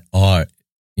that art,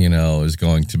 you know, is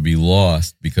going to be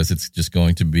lost because it's just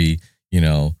going to be, you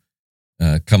know,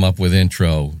 come up with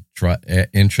intro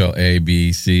A,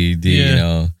 B, C, D, yeah. You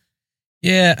know.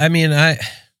 Yeah, I mean,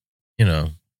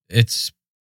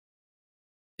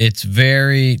 it's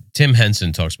very, Tim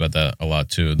Henson talks about that a lot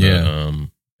too.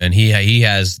 And he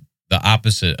has the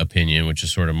opposite opinion, which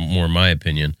is sort of more my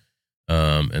opinion,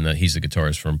 and that he's the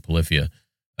guitarist from Polyphia,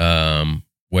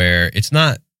 where it's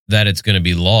not that it's going to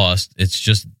be lost. It's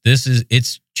just,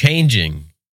 it's changing.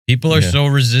 People are so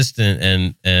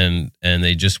resistant and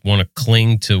they just want to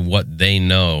cling to what they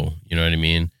know. You know what I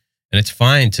mean? And it's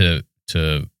fine to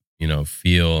you know,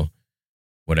 feel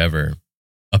whatever,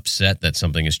 upset that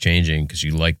something is changing because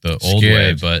you like the old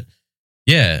way. Scared. But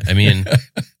yeah, I mean,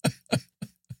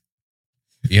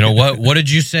 what did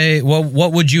you say?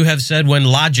 What would you have said when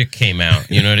Logic came out?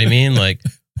 You know what I mean? Like,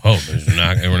 we're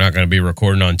not going to be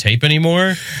recording on tape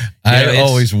anymore. I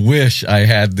always wish I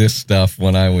had this stuff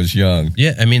when I was young.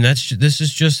 Yeah, I mean, this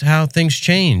is just how things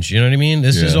change. You know what I mean?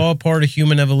 This is all part of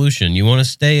human evolution. You want to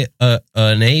stay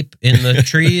an ape in the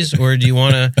trees, or do you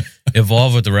want to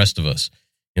evolve with the rest of us?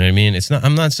 You know what I mean? It's not.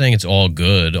 I'm not saying it's all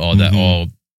good.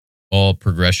 All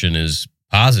progression is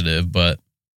positive, but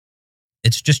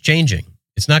it's just changing.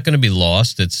 It's not going to be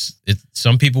lost.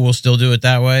 Some people will still do it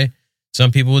that way.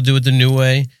 Some people will do it the new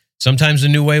way. Sometimes the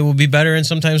new way will be better, and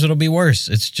sometimes it'll be worse.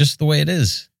 It's just the way it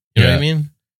is. You know what I mean?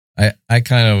 I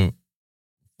kind of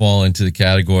fall into the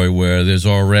category where there's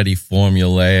already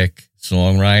formulaic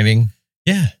songwriting.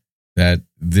 Yeah. That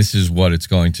this is what it's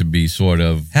going to be, sort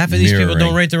of. Half of these people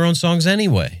don't write their own songs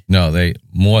anyway. No,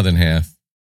 more than half.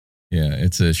 Yeah,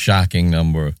 it's a shocking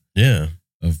number. Yeah.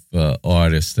 Of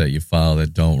artists that you follow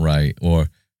that don't write or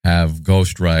have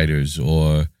ghostwriters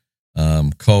or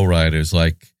co-writers.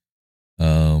 Like,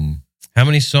 how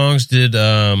many songs did his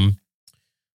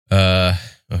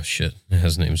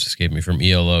name just escaped me, from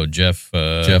ELO, Jeff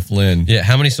Lynne. Yeah,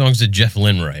 how many songs did Jeff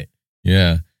Lynne write?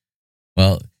 Yeah,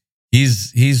 well,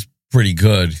 he's pretty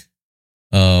good.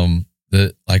 One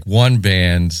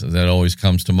band that always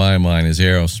comes to my mind is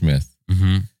Aerosmith.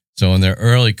 Mm-hmm. So in their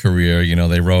early career,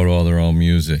 they wrote all their own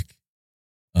music,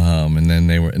 and then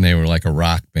they were like a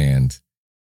rock band.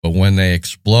 But when they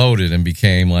exploded and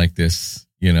became like this,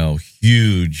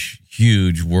 huge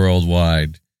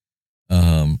worldwide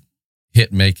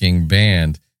hit-making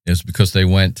band, is because they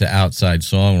went to outside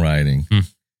songwriting.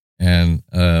 And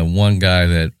one guy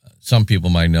that some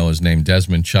people might know is named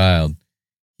Desmond Child.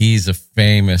 He's a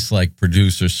famous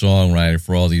producer-songwriter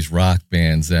for all these rock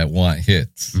bands that want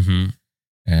hits. Mm-hmm.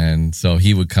 And so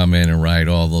he would come in and write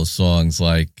all those songs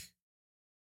I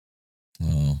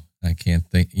can't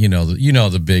think,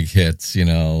 the big hits,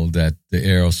 that the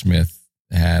Aerosmith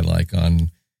had on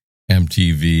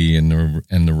MTV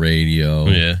and the radio.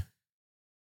 Yeah.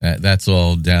 That's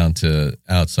all down to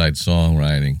outside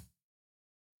songwriting.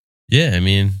 Yeah, I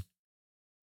mean,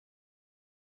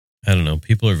 I don't know.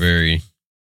 People are very...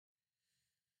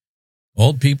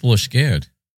 Old people are scared.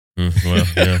 Well,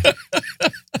 yeah.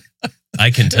 I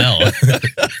can tell.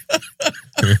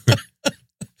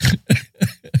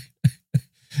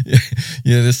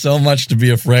 Yeah, there's so much to be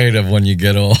afraid of when you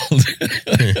get old.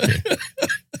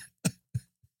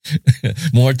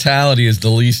 Mortality is the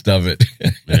least of it.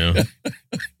 Yeah.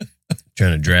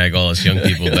 Trying to drag all us young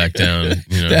people back down.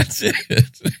 That's it.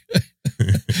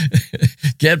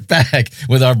 Get back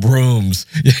with our brooms.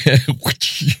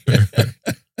 What's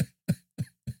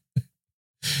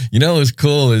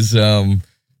cool is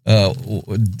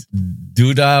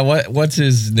Doodah. What's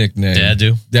his nickname?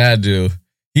 Dadu.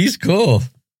 He's cool.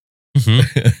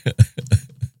 Mm-hmm.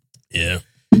 Yeah.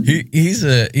 He's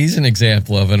an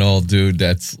example of an old dude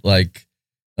that's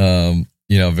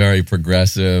very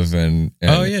progressive and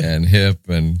hip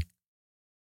and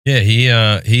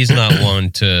he's not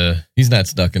one to. He's not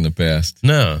stuck in the past.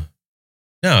 No,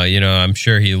 I'm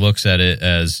sure he looks at it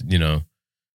as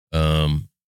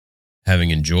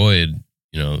having enjoyed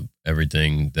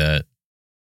everything that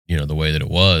the way that it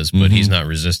was, but he's not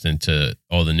resistant to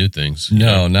all the new things.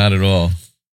 No, not at all.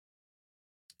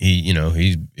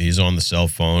 He's on the cell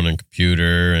phone and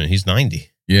computer, and he's 90.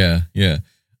 Yeah.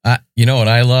 You know what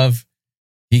I love?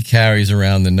 He carries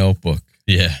around the notebook.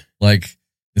 Yeah.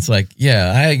 It's I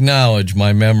acknowledge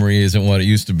my memory isn't what it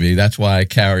used to be. That's why I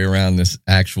carry around this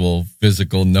actual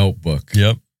physical notebook.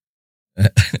 Yep.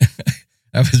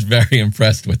 I was very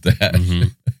impressed with that. Mm-hmm.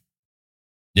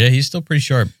 Yeah, he's still pretty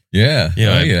sharp. Yeah.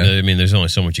 I mean, there's only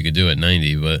so much you could do at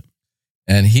 90, but.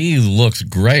 And he looks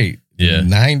great. Yeah.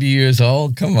 90 years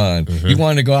old? Come on. Mm-hmm. He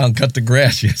wanted to go out and cut the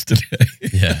grass yesterday.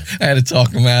 Yeah. I had to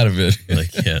talk him out of it.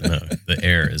 The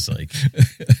air is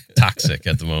toxic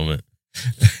at the moment.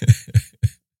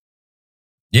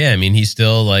 Yeah, I mean, he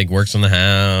still works on the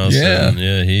house. Yeah. And,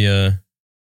 he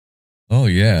oh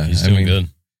yeah. He's doing good.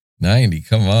 90.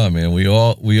 Come on, man. We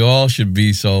all should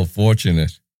be so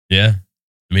fortunate. Yeah.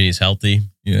 I mean, he's healthy.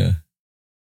 Yeah.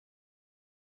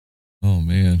 Oh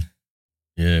man.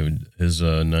 Yeah, his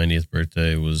 90th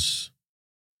birthday was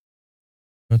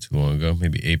not too long ago,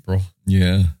 maybe April.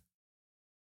 Yeah.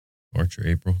 March or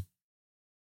April.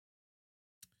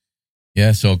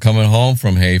 Yeah, so coming home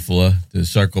from Hafele, to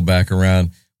circle back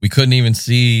around, we couldn't even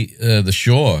see the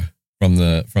shore from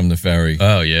the ferry.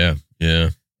 Oh, yeah.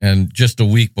 Yeah. And just a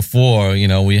week before, I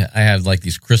had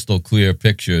these crystal clear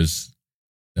pictures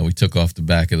that we took off the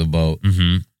back of the boat.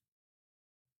 Mm-hmm.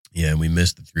 Yeah, and we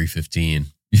missed the 3:15.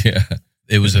 Yeah.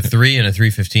 It was a 3 and a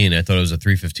 3:15. I thought it was a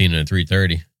 3:15 and a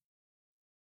 3:30.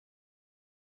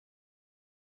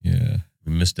 Yeah.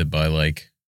 We missed it by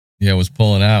like... Yeah, it was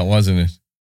pulling out, wasn't it?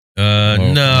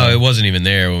 No, it wasn't even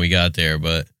there when we got there,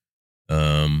 but...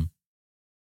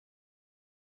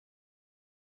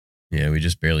 yeah, we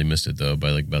just barely missed it, though,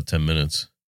 by like about 10 minutes.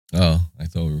 Oh, I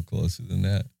thought we were closer than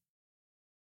that.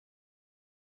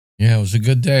 Yeah, it was a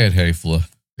good day at Hayfla.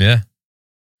 Yeah.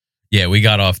 Yeah, we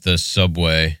got off the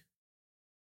subway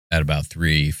at about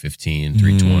 3:15,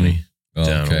 3:20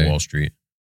 down on Wall Street.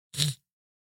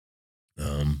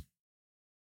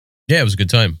 Yeah, it was a good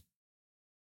time.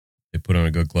 They put on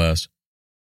a good class.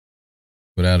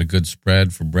 Put out a good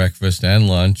spread for breakfast and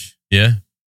lunch. Yeah.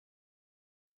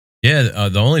 Yeah,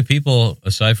 the only people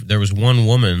aside from, there was one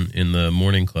woman in the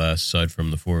morning class aside from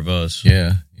the four of us.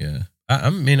 Yeah, yeah. I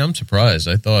mean, I'm surprised.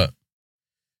 I thought,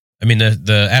 I mean,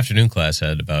 the afternoon class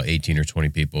had about 18 or 20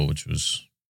 people, which was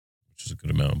a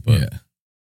good amount. But yeah.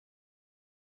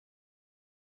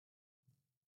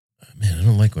 Man, I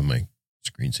don't like when my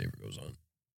screensaver goes on.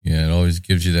 Yeah, it always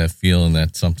gives you that feeling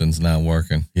that something's not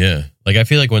working. Yeah, like I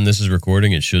feel like when this is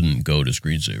recording, it shouldn't go to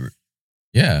screensaver.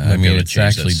 Yeah, I mean, it's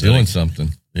actually doing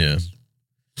something. Yeah.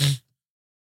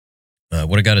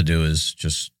 What I got to do is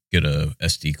just get a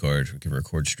SD card. We can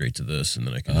record straight to this, and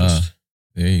then I can just...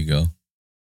 There you go.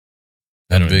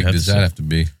 How big does that have to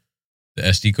be? The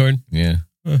SD card? Yeah.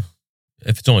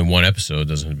 If it's only one episode, it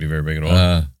doesn't have to be very big at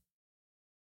all.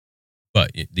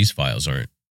 But these files aren't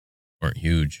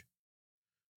huge.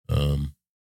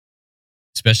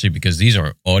 Especially because these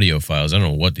aren't audio files. I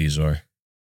don't know what these are.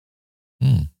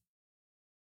 You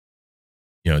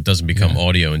know, it doesn't become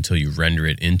audio until you render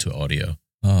it into audio.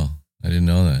 Oh, I didn't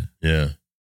know that. Yeah.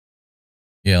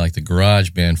 Yeah, like the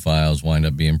GarageBand files wind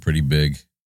up being pretty big.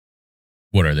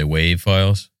 What are they, WAV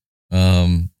files?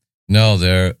 No,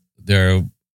 they're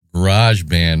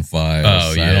GarageBand files.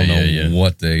 Oh, yeah, I don't know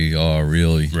what they are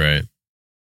really. Right.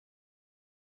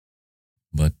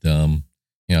 But you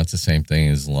know, it's the same thing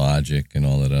as Logic and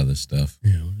all that other stuff.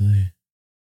 Yeah, what are they?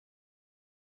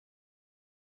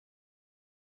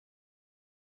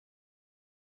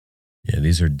 Yeah,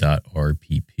 these are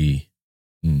 .rpp,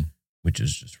 which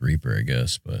is just Reaper, I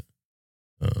guess. But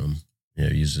yeah,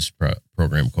 I use this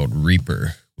program called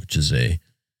Reaper, which is a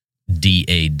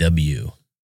DAW.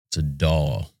 It's a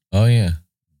DAW. Oh yeah,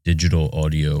 digital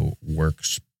audio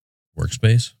workstation.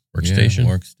 Yeah,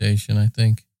 workstation, I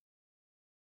think.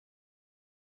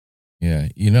 Yeah,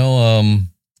 you know,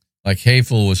 like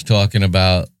Hayfel was talking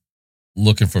about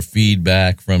looking for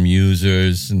feedback from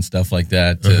users and stuff like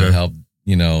that to help,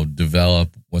 you know,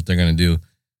 develop what they're going to do.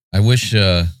 I wish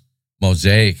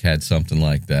Mosaic had something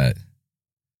like that.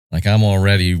 Like, I'm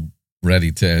already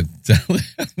ready to tell them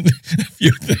a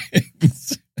few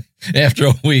things. After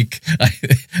a week,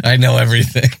 I know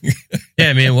everything. Yeah,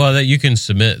 I mean, well, that you can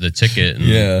submit the ticket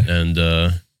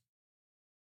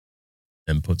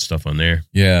and put stuff on there.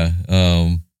 Yeah,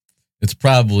 it's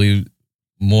probably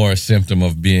more a symptom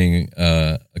of being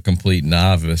a complete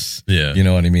novice. Yeah, you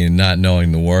know what I mean? Not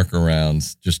knowing the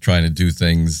workarounds, just trying to do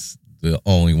things the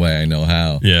only way I know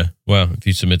how. Yeah. Well, if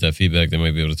you submit that feedback, they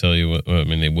might be able to tell you what. I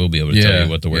mean, they will be able to tell you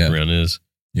what the workaround is.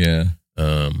 Yeah.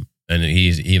 And he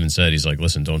even said, he's like,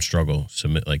 listen, don't struggle.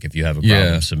 Submit, like, if you have a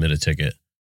problem, submit a ticket.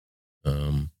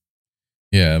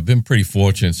 Yeah, I've been pretty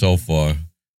fortunate so far.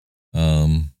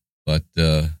 But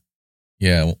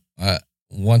yeah, I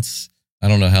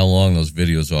don't know how long those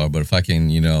videos are, but if I can,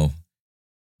 you know,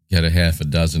 get a half a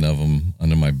dozen of them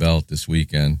under my belt this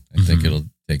weekend, I think it'll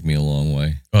take me a long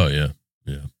way. Oh yeah,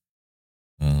 yeah.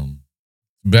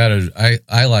 Better.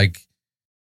 I like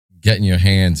getting your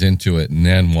hands into it and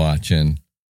then watching.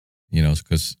 You know,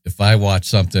 because if I watch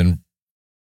something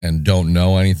and don't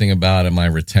know anything about it, my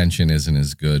retention isn't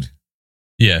as good.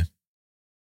 Yeah.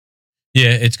 Yeah,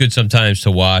 it's good sometimes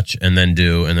to watch and then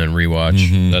do and then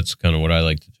rewatch. That's kind of what I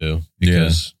like to do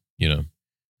because, you know,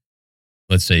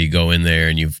 let's say you go in there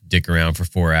and you dick around for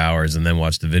 4 hours and then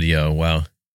watch the video. Well,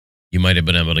 you might have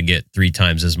been able to get 3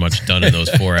 times as much done in those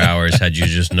 4 hours had you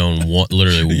just known one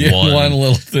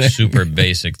little thing. Super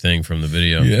basic thing from the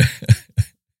video. Yeah.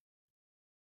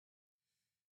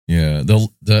 Yeah,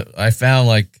 I found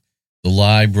like the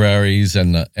libraries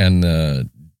and the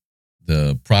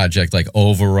project like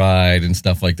Override and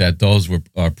stuff like that. Those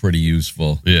are pretty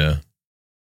useful. Yeah.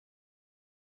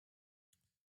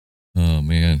 Oh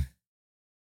man.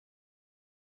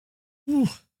 Whew.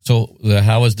 So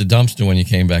how was the dumpster when you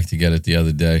came back to get it the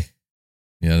other day?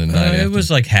 The other night, it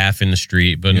was like half in the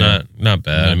street, but not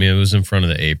bad. I mean, it was in front of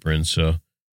the apron, so.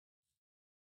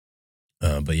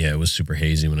 But yeah, it was super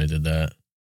hazy when I did that.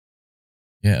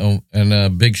 Yeah, and a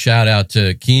big shout out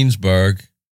to Keensburg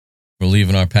for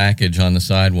leaving our package on the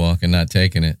sidewalk and not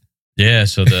taking it. Yeah,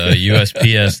 so the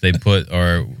USPS, they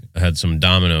had some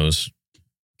Dominoes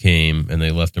came and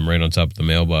they left them right on top of the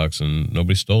mailbox and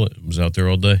nobody stole it. It was out there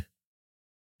all day.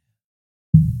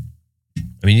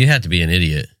 I mean, you had to be an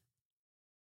idiot.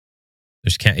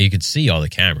 You could see all the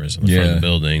cameras in the front of the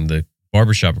building. The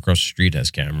barbershop across the street has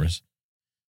cameras.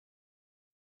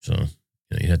 So,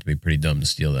 you'd have to be pretty dumb to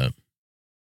steal that.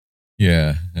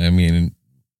 Yeah, I mean,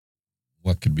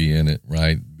 what could be in it,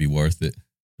 right? Be worth it.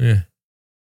 Yeah.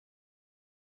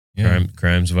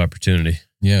 Crimes of opportunity.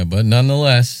 Yeah, but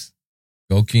nonetheless,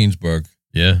 go Keensburg.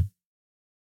 Yeah.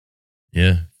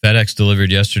 Yeah. FedEx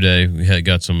delivered yesterday. We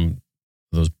got some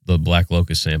of the black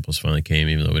locust samples finally came,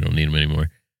 even though we don't need them anymore.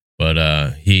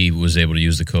 But he was able to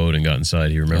use the code and got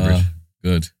inside. He remembered.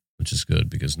 Good. Which is good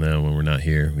because now when we're not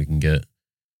here, we got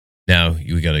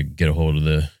to get a hold of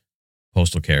the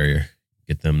postal carrier,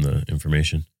 get them the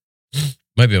information.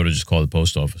 Might be able to just call the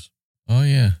post office. Oh,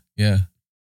 yeah. Yeah.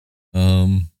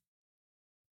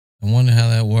 I wonder how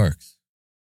that works.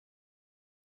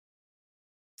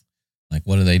 Like,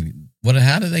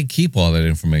 how do they keep all that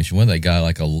information? What, they got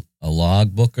like a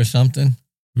log book or something?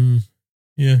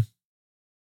 Yeah.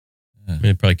 I mean,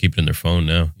 they probably keep it in their phone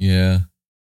now. Yeah.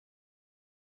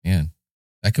 Man,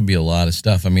 that could be a lot of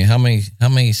stuff. I mean, how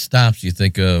many stops do you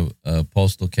think a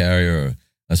postal carrier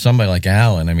or somebody like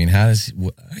Alan? I mean,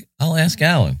 I'll ask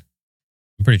Alan.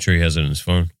 I'm pretty sure he has it in his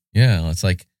phone. Yeah. It's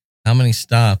like, how many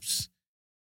stops,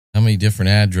 how many different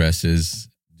addresses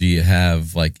do you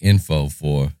have like info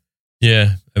for?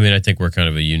 Yeah. I mean, I think we're kind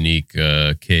of a unique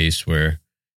case where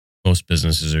most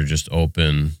businesses are just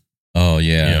open. Oh,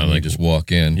 yeah. Like just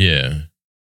walk in. Yeah.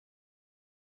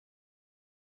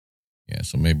 Yeah.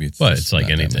 So maybe it's. But it's like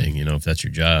anything, if that's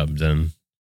your job, then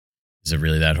is it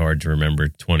really that hard to remember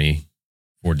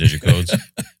 24-digit codes?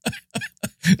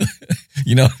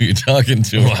 You know who you're talking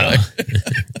to. Wow.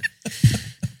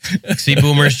 See,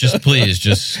 boomers,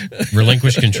 just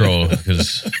relinquish control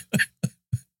because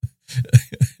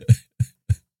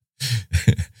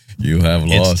you have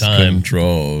lost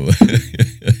control.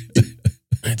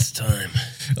 It's time.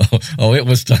 Oh, it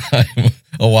was time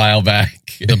a while back.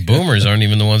 The boomers aren't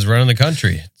even the ones running the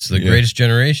country. It's the greatest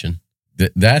generation.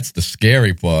 That's the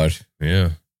scary part. Yeah.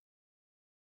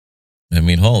 I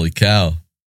mean, holy cow.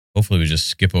 Hopefully we just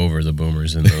skip over the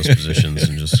boomers in those positions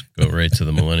and just go right to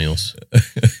the millennials.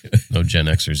 No Gen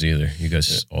Xers either. You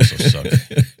guys also suck.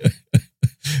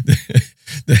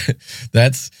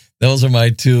 Those are my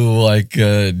two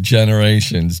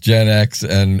generations, Gen X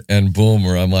and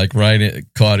Boomer. I'm like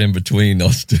caught in between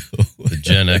those two. The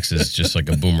Gen X is just like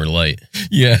a Boomer light.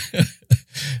 Yeah.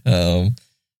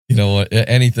 You know what?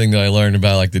 Anything that I learned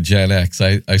about like the Gen X,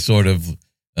 I sort of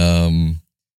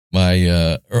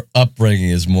my upbringing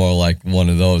is more like one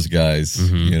of those guys.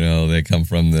 Mm-hmm. They come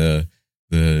from the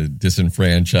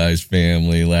disenfranchised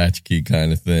family, latchkey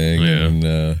kind of thing, and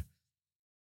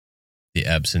the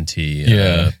absentee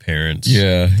parents.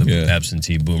 Yeah. The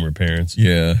absentee boomer parents.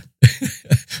 Yeah.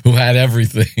 Who had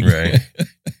everything. Right.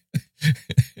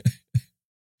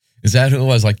 Is that who it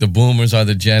was? Like the boomers are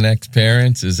the Gen X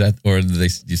parents? Is that, or do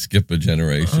you skip a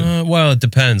generation? Well, it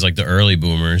depends. Like the early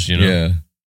boomers, Yeah.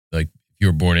 Like if you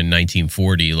were born in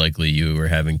 1940, likely you were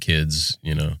having kids,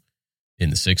 in the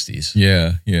 60s.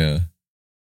 Yeah. Yeah,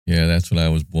 that's when I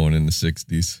was born, in the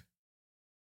 60s.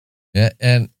 Yeah,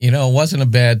 and it wasn't a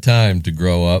bad time to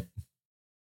grow up.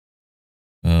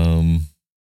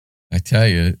 I tell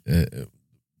you, the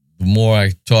more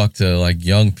I talk to like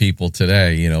young people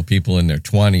today, people in their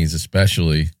 20s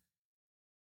especially,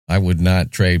 I would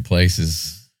not trade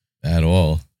places at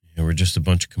all. Yeah, we're just a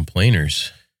bunch of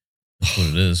complainers. That's what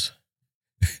it is.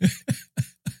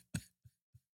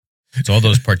 It's all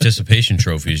those participation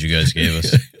trophies you guys gave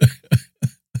us.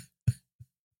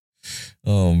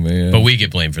 Oh, man. But we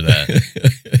get blamed for that.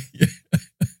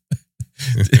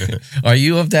 Are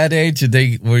you of that age?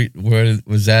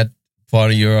 Was that part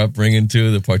of your upbringing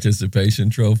too, the participation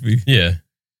trophy? Yeah.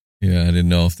 Yeah, I didn't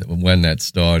know when that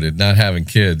started. Not having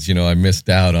kids, I missed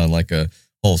out on like a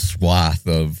whole swath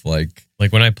of like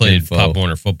when I played Pop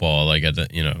Warner football, like at the,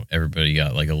 everybody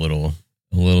got like a little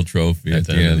trophy at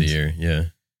the end of the year. Yeah.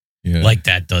 Yeah. Like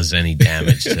that does any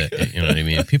damage to, you know what I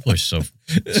mean? People are so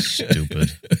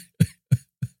stupid.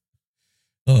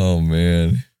 Oh,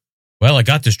 man. Well, I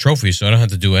got this trophy, so I don't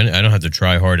have to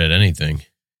try hard at anything.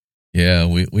 Yeah,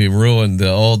 we ruined the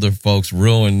older folks,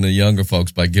 ruined the younger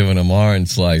folks by giving them orange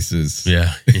slices.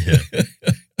 Yeah.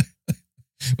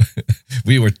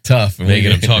 We were tough.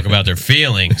 Making them talk about their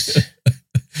feelings.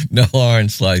 No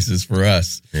orange slices for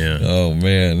us. Yeah. Oh,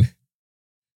 man.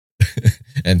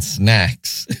 And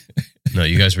snacks. No,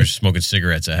 you guys were smoking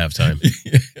cigarettes at halftime.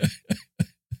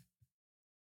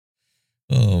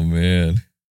 Oh, man.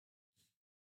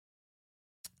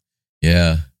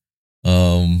 Yeah.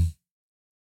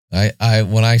 I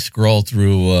when I scroll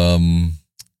through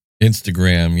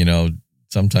Instagram, you know,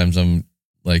 sometimes I'm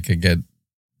like, I get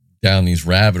down these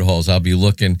rabbit holes. I'll be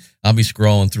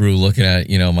scrolling through, looking at,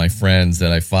 you know, my friends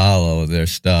that I follow, their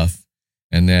stuff,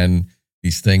 and then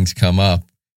these things come up.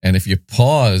 And if you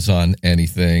pause on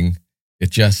anything, it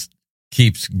just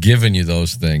keeps giving you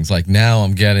those things. Like now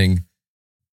I'm getting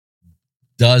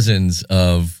dozens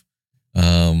of,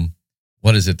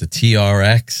 what is it? The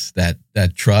TRX,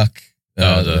 that truck.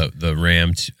 The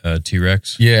Ram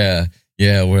T-Rex. Yeah.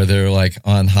 Yeah. Where they're like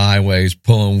on highways,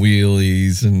 pulling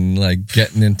wheelies and like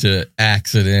getting into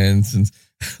accidents. And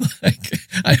like,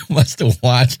 I must have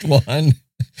watched one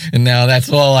and now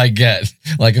that's all I get.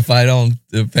 Like if I don't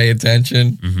pay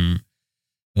attention. Mm-hmm.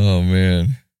 Oh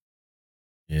man.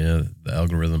 Yeah. The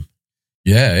algorithm.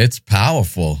 Yeah. It's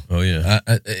powerful. Oh yeah.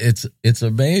 It's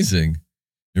amazing.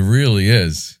 It really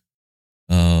is.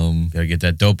 Gotta get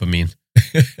that dopamine.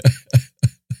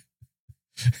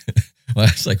 Well,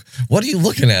 I was like, what are you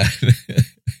looking at?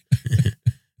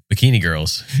 Bikini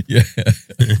girls. Yeah.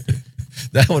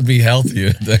 That would be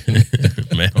healthier than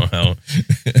Well,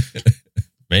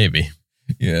 maybe.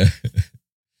 Yeah.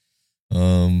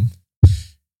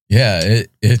 Yeah,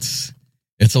 it's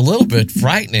a little bit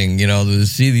frightening, you know, to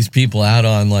see these people out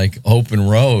on like open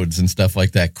roads and stuff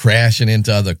like that, crashing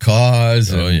into other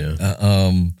cars. Oh, and,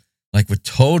 yeah. Like with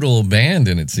total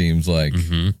abandon, it seems like.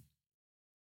 Mm-hmm.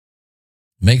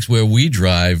 Makes where we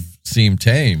drive seem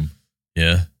tame.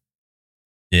 Yeah.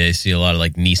 Yeah, you see a lot of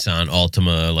like Nissan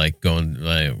Altima like going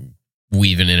like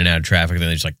weaving in and out of traffic, then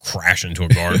they just like crash into a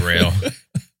guardrail.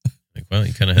 Like, well,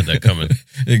 you kind of had that coming.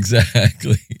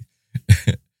 Exactly.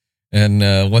 And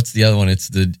what's the other one? It's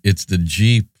the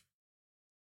Jeep.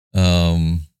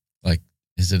 Like,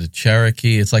 is it a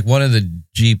Cherokee? It's like one of the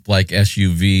Jeep like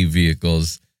SUV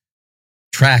vehicles.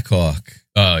 Trackhawk.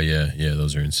 Oh yeah, yeah,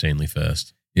 those are insanely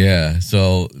fast. Yeah,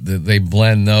 so they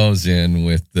blend those in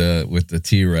with the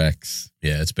T-Rex.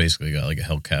 Yeah, it's basically got like a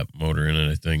Hellcat motor in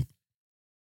it, I think.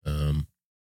 Yeah,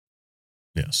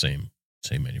 same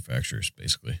manufacturers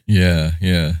basically. Yeah,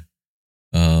 yeah.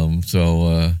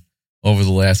 So over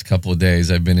the last couple of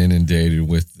days, I've been inundated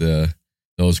with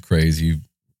those crazy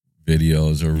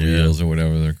videos or reels or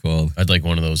whatever they're called. I'd like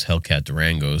one of those Hellcat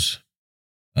Durangos.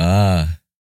 Ah,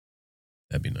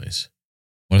 that'd be nice.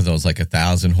 One of those like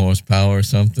 1,000 horsepower or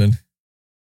something.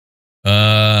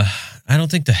 I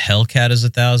don't think the Hellcat is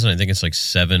 1,000. I think it's like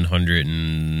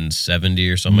 770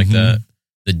 or something like that.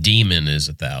 The Demon is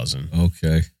 1,000.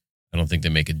 Okay. I don't think they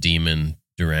make a Demon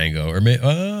Durango, or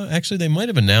actually they might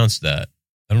have announced that.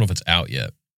 I don't know if it's out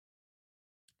yet.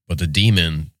 But the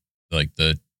Demon, like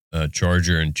the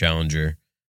Charger and Challenger,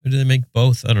 or do they make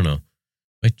both? I don't know.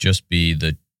 Might just be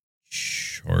the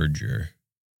Charger.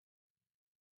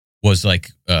 Was like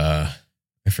I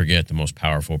forget, the most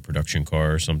powerful production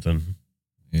car or something.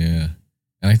 Yeah.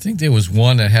 And I think there was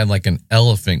one that had like an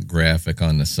elephant graphic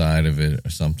on the side of it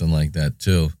or something like that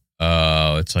too.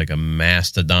 Oh, it's like a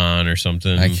Mastodon or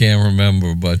something. I can't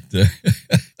remember, but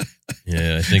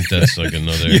yeah, I think that's like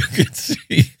another. You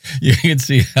can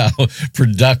see how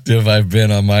productive I've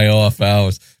been on my off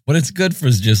hours, but it's good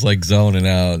for just like zoning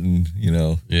out and, you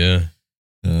know. Yeah.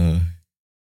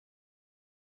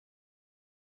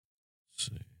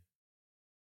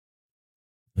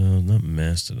 No, not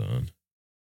Mastodon.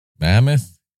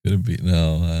 Mammoth? Could it be?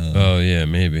 No. Oh, yeah,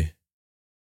 maybe.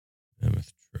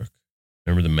 Mammoth truck.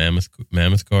 Remember the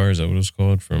Mammoth car? Is that what it was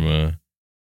called? From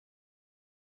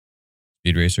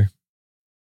Speed Racer?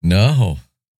 No.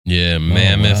 Yeah,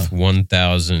 Mammoth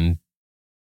 1000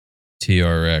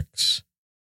 TRX.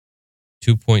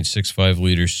 2.65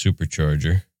 liter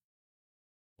supercharger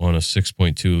on a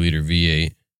 6.2 liter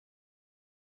V8.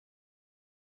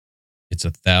 It's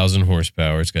 1,000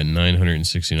 horsepower. It's got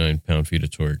 969 pound-feet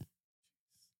of torque.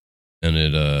 And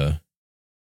it,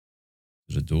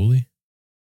 is it a dually?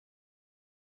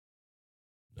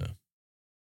 No.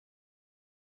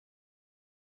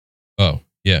 Oh,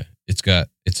 yeah. It's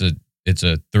a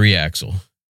 3-axle.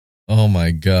 Oh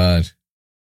my God.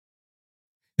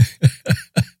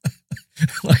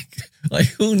 like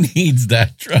who needs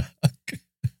that truck?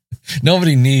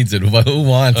 Nobody needs it, but who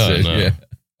wants it? No. Yeah.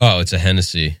 Oh, it's a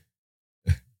Hennessy.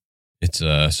 It's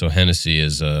so Hennessy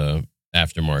is a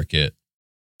aftermarket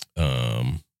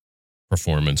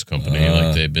performance company.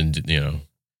 Like they've been, you know,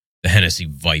 the Hennessy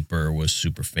Viper was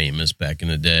super famous back in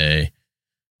the day.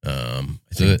 I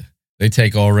So think, they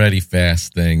take already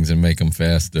fast things and make them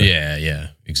faster. yeah,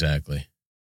 exactly.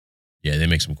 Yeah, they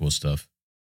make some cool stuff.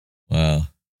 Wow. I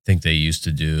think they used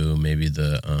to do maybe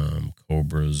the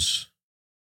Cobras,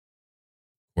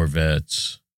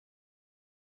 Corvettes,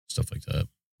 stuff like that.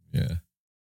 Yeah.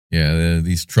 Yeah,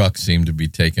 these trucks seem to be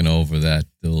taking over that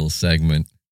little segment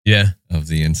of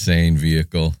the insane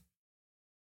vehicle.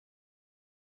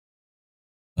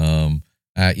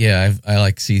 I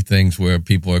like see things where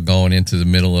people are going into the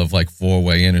middle of like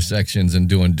 4-way intersections and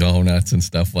doing donuts and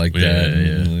stuff like that.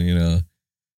 And, you know,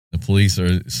 the police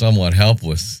are somewhat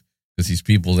helpless because these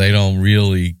people, they don't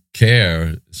really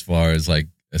care as far as like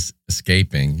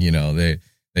escaping. You know, they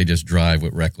just drive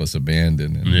with reckless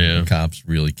abandon, and the cops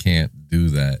really can't do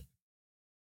that.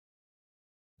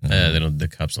 The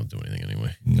cops don't do anything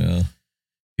anyway. No.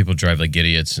 People drive like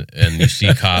idiots, and you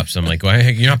see cops. I'm like, why?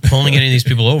 You're not pulling any of these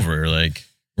people over. Like,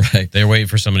 right? They're waiting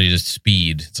for somebody to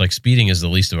speed. It's like speeding is the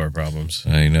least of our problems.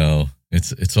 I know.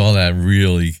 It's all that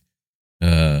really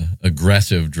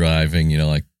aggressive driving. You know,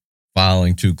 like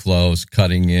following too close,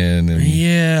 cutting in, and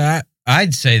yeah,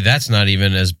 I'd say that's not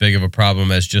even as big of a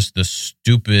problem as just the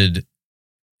stupid,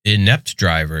 inept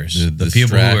drivers, the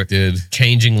people who are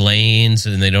changing lanes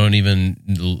and they don't even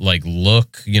like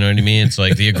look. You know what I mean? It's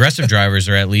like the aggressive drivers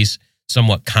are at least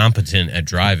somewhat competent at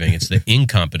driving. It's the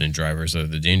incompetent drivers that are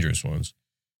the dangerous ones.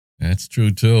 That's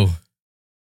true too.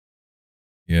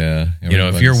 Yeah, you know,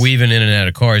 if you're weaving in and out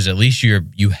of cars, at least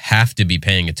you have to be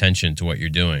paying attention to what you're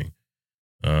doing.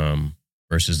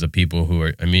 Versus the people who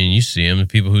are, I mean, you see them, the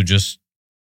people who just,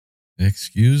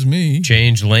 excuse me,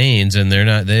 change lanes and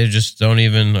they just don't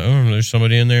even, there's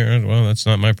somebody in there. Well, that's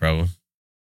not my problem.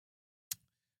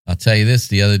 I'll tell you this,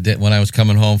 the other day when I was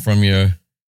coming home from your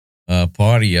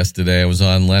party yesterday, I was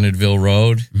on Leonardville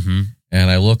Road,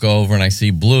 and I look over and I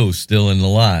see Blue still in the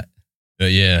lot. So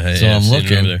I'm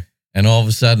looking, and all of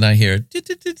a sudden I hear,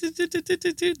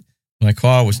 my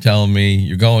car was telling me,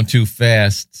 you're going too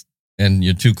fast and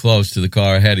you're too close to the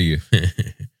car ahead of you.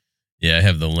 Yeah, I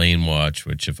have the lane watch,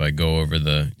 which if I go over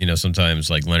the, you know, sometimes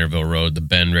like Leonardville Road, the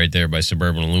bend right there by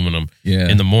Suburban Aluminum,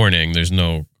 in the morning, there's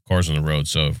no cars on the road.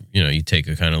 So, you know, you take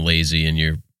a kind of lazy and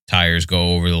your tires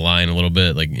go over the line a little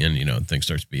bit, like, and, you know, things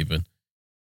starts beeping.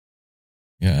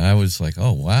 Yeah, I was like,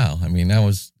 oh, wow. I mean, that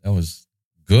was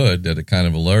good that it kind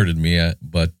of alerted me,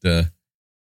 but I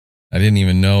didn't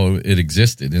even know it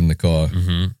existed in the car.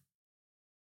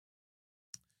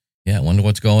 Yeah, I wonder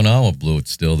what's going on with Blue.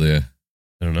 It's still there.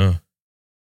 I don't know.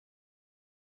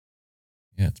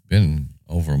 Yeah, it's been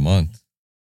over a month.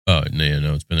 Oh,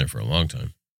 no, it's been there for a long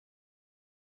time.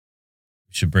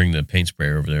 We should bring the paint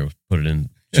sprayer over there, put it in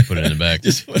the back.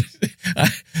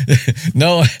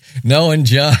 Knowing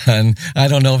John, I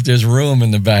don't know if there's room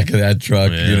in the back of that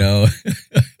truck, you know.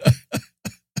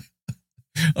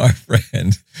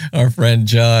 Our friend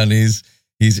John, he's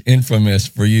infamous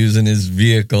for using his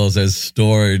vehicles as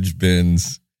storage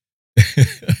bins.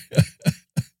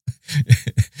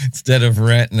 Instead of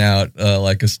renting out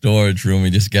like a storage room, he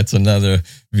just gets another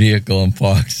vehicle and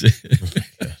parks it.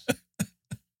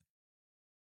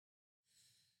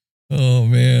 Oh,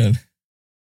 man.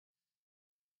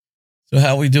 So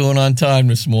how we doing on time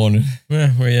this morning?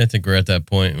 Well, I think we're at that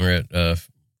point. We're at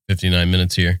 59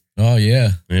 minutes here. Oh,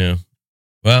 yeah. Yeah.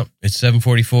 Well, it's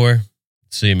 7:44.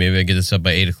 Let's see, maybe I get this up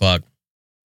by 8 o'clock.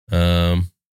 For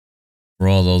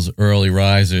all those early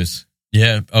risers.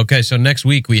 Yeah. Okay. So next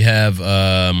week we have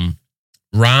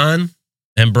Ron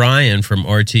and Brian from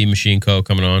RT Machine Co.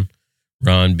 coming on.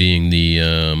 Ron being the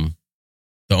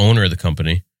owner of the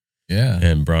company. Yeah.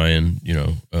 And Brian, you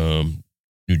know,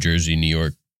 New Jersey, New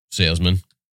York salesman.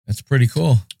 That's pretty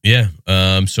cool. Yeah.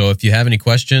 So if you have any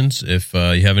questions, if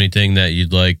you have anything that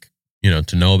you'd like, you know,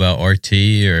 to know about RT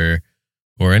or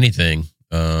anything,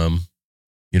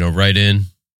 you know, write in,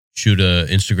 shoot a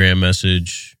Instagram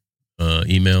message,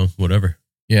 email, whatever.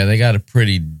 Yeah, they got a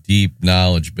pretty deep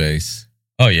knowledge base.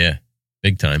 Oh yeah,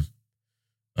 big time.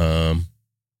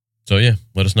 So yeah,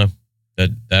 let us know.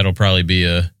 That'll probably be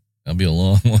that'll be a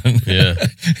long one. Yeah,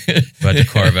 we'll have to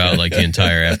carve out like the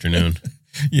entire afternoon.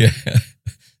 Yeah,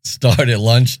 start at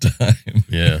lunchtime.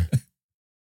 Yeah.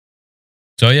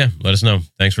 So yeah, let us know.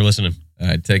 Thanks for listening. All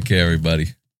right, take care, everybody.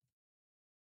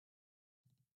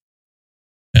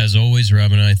 As always,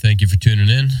 Rob and I thank you for tuning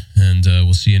in, and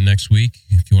we'll see you next week.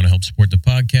 If you want to help support the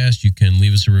podcast, you can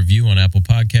leave us a review on Apple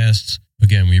Podcasts.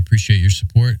 Again, we appreciate your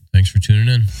support. Thanks for tuning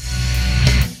in.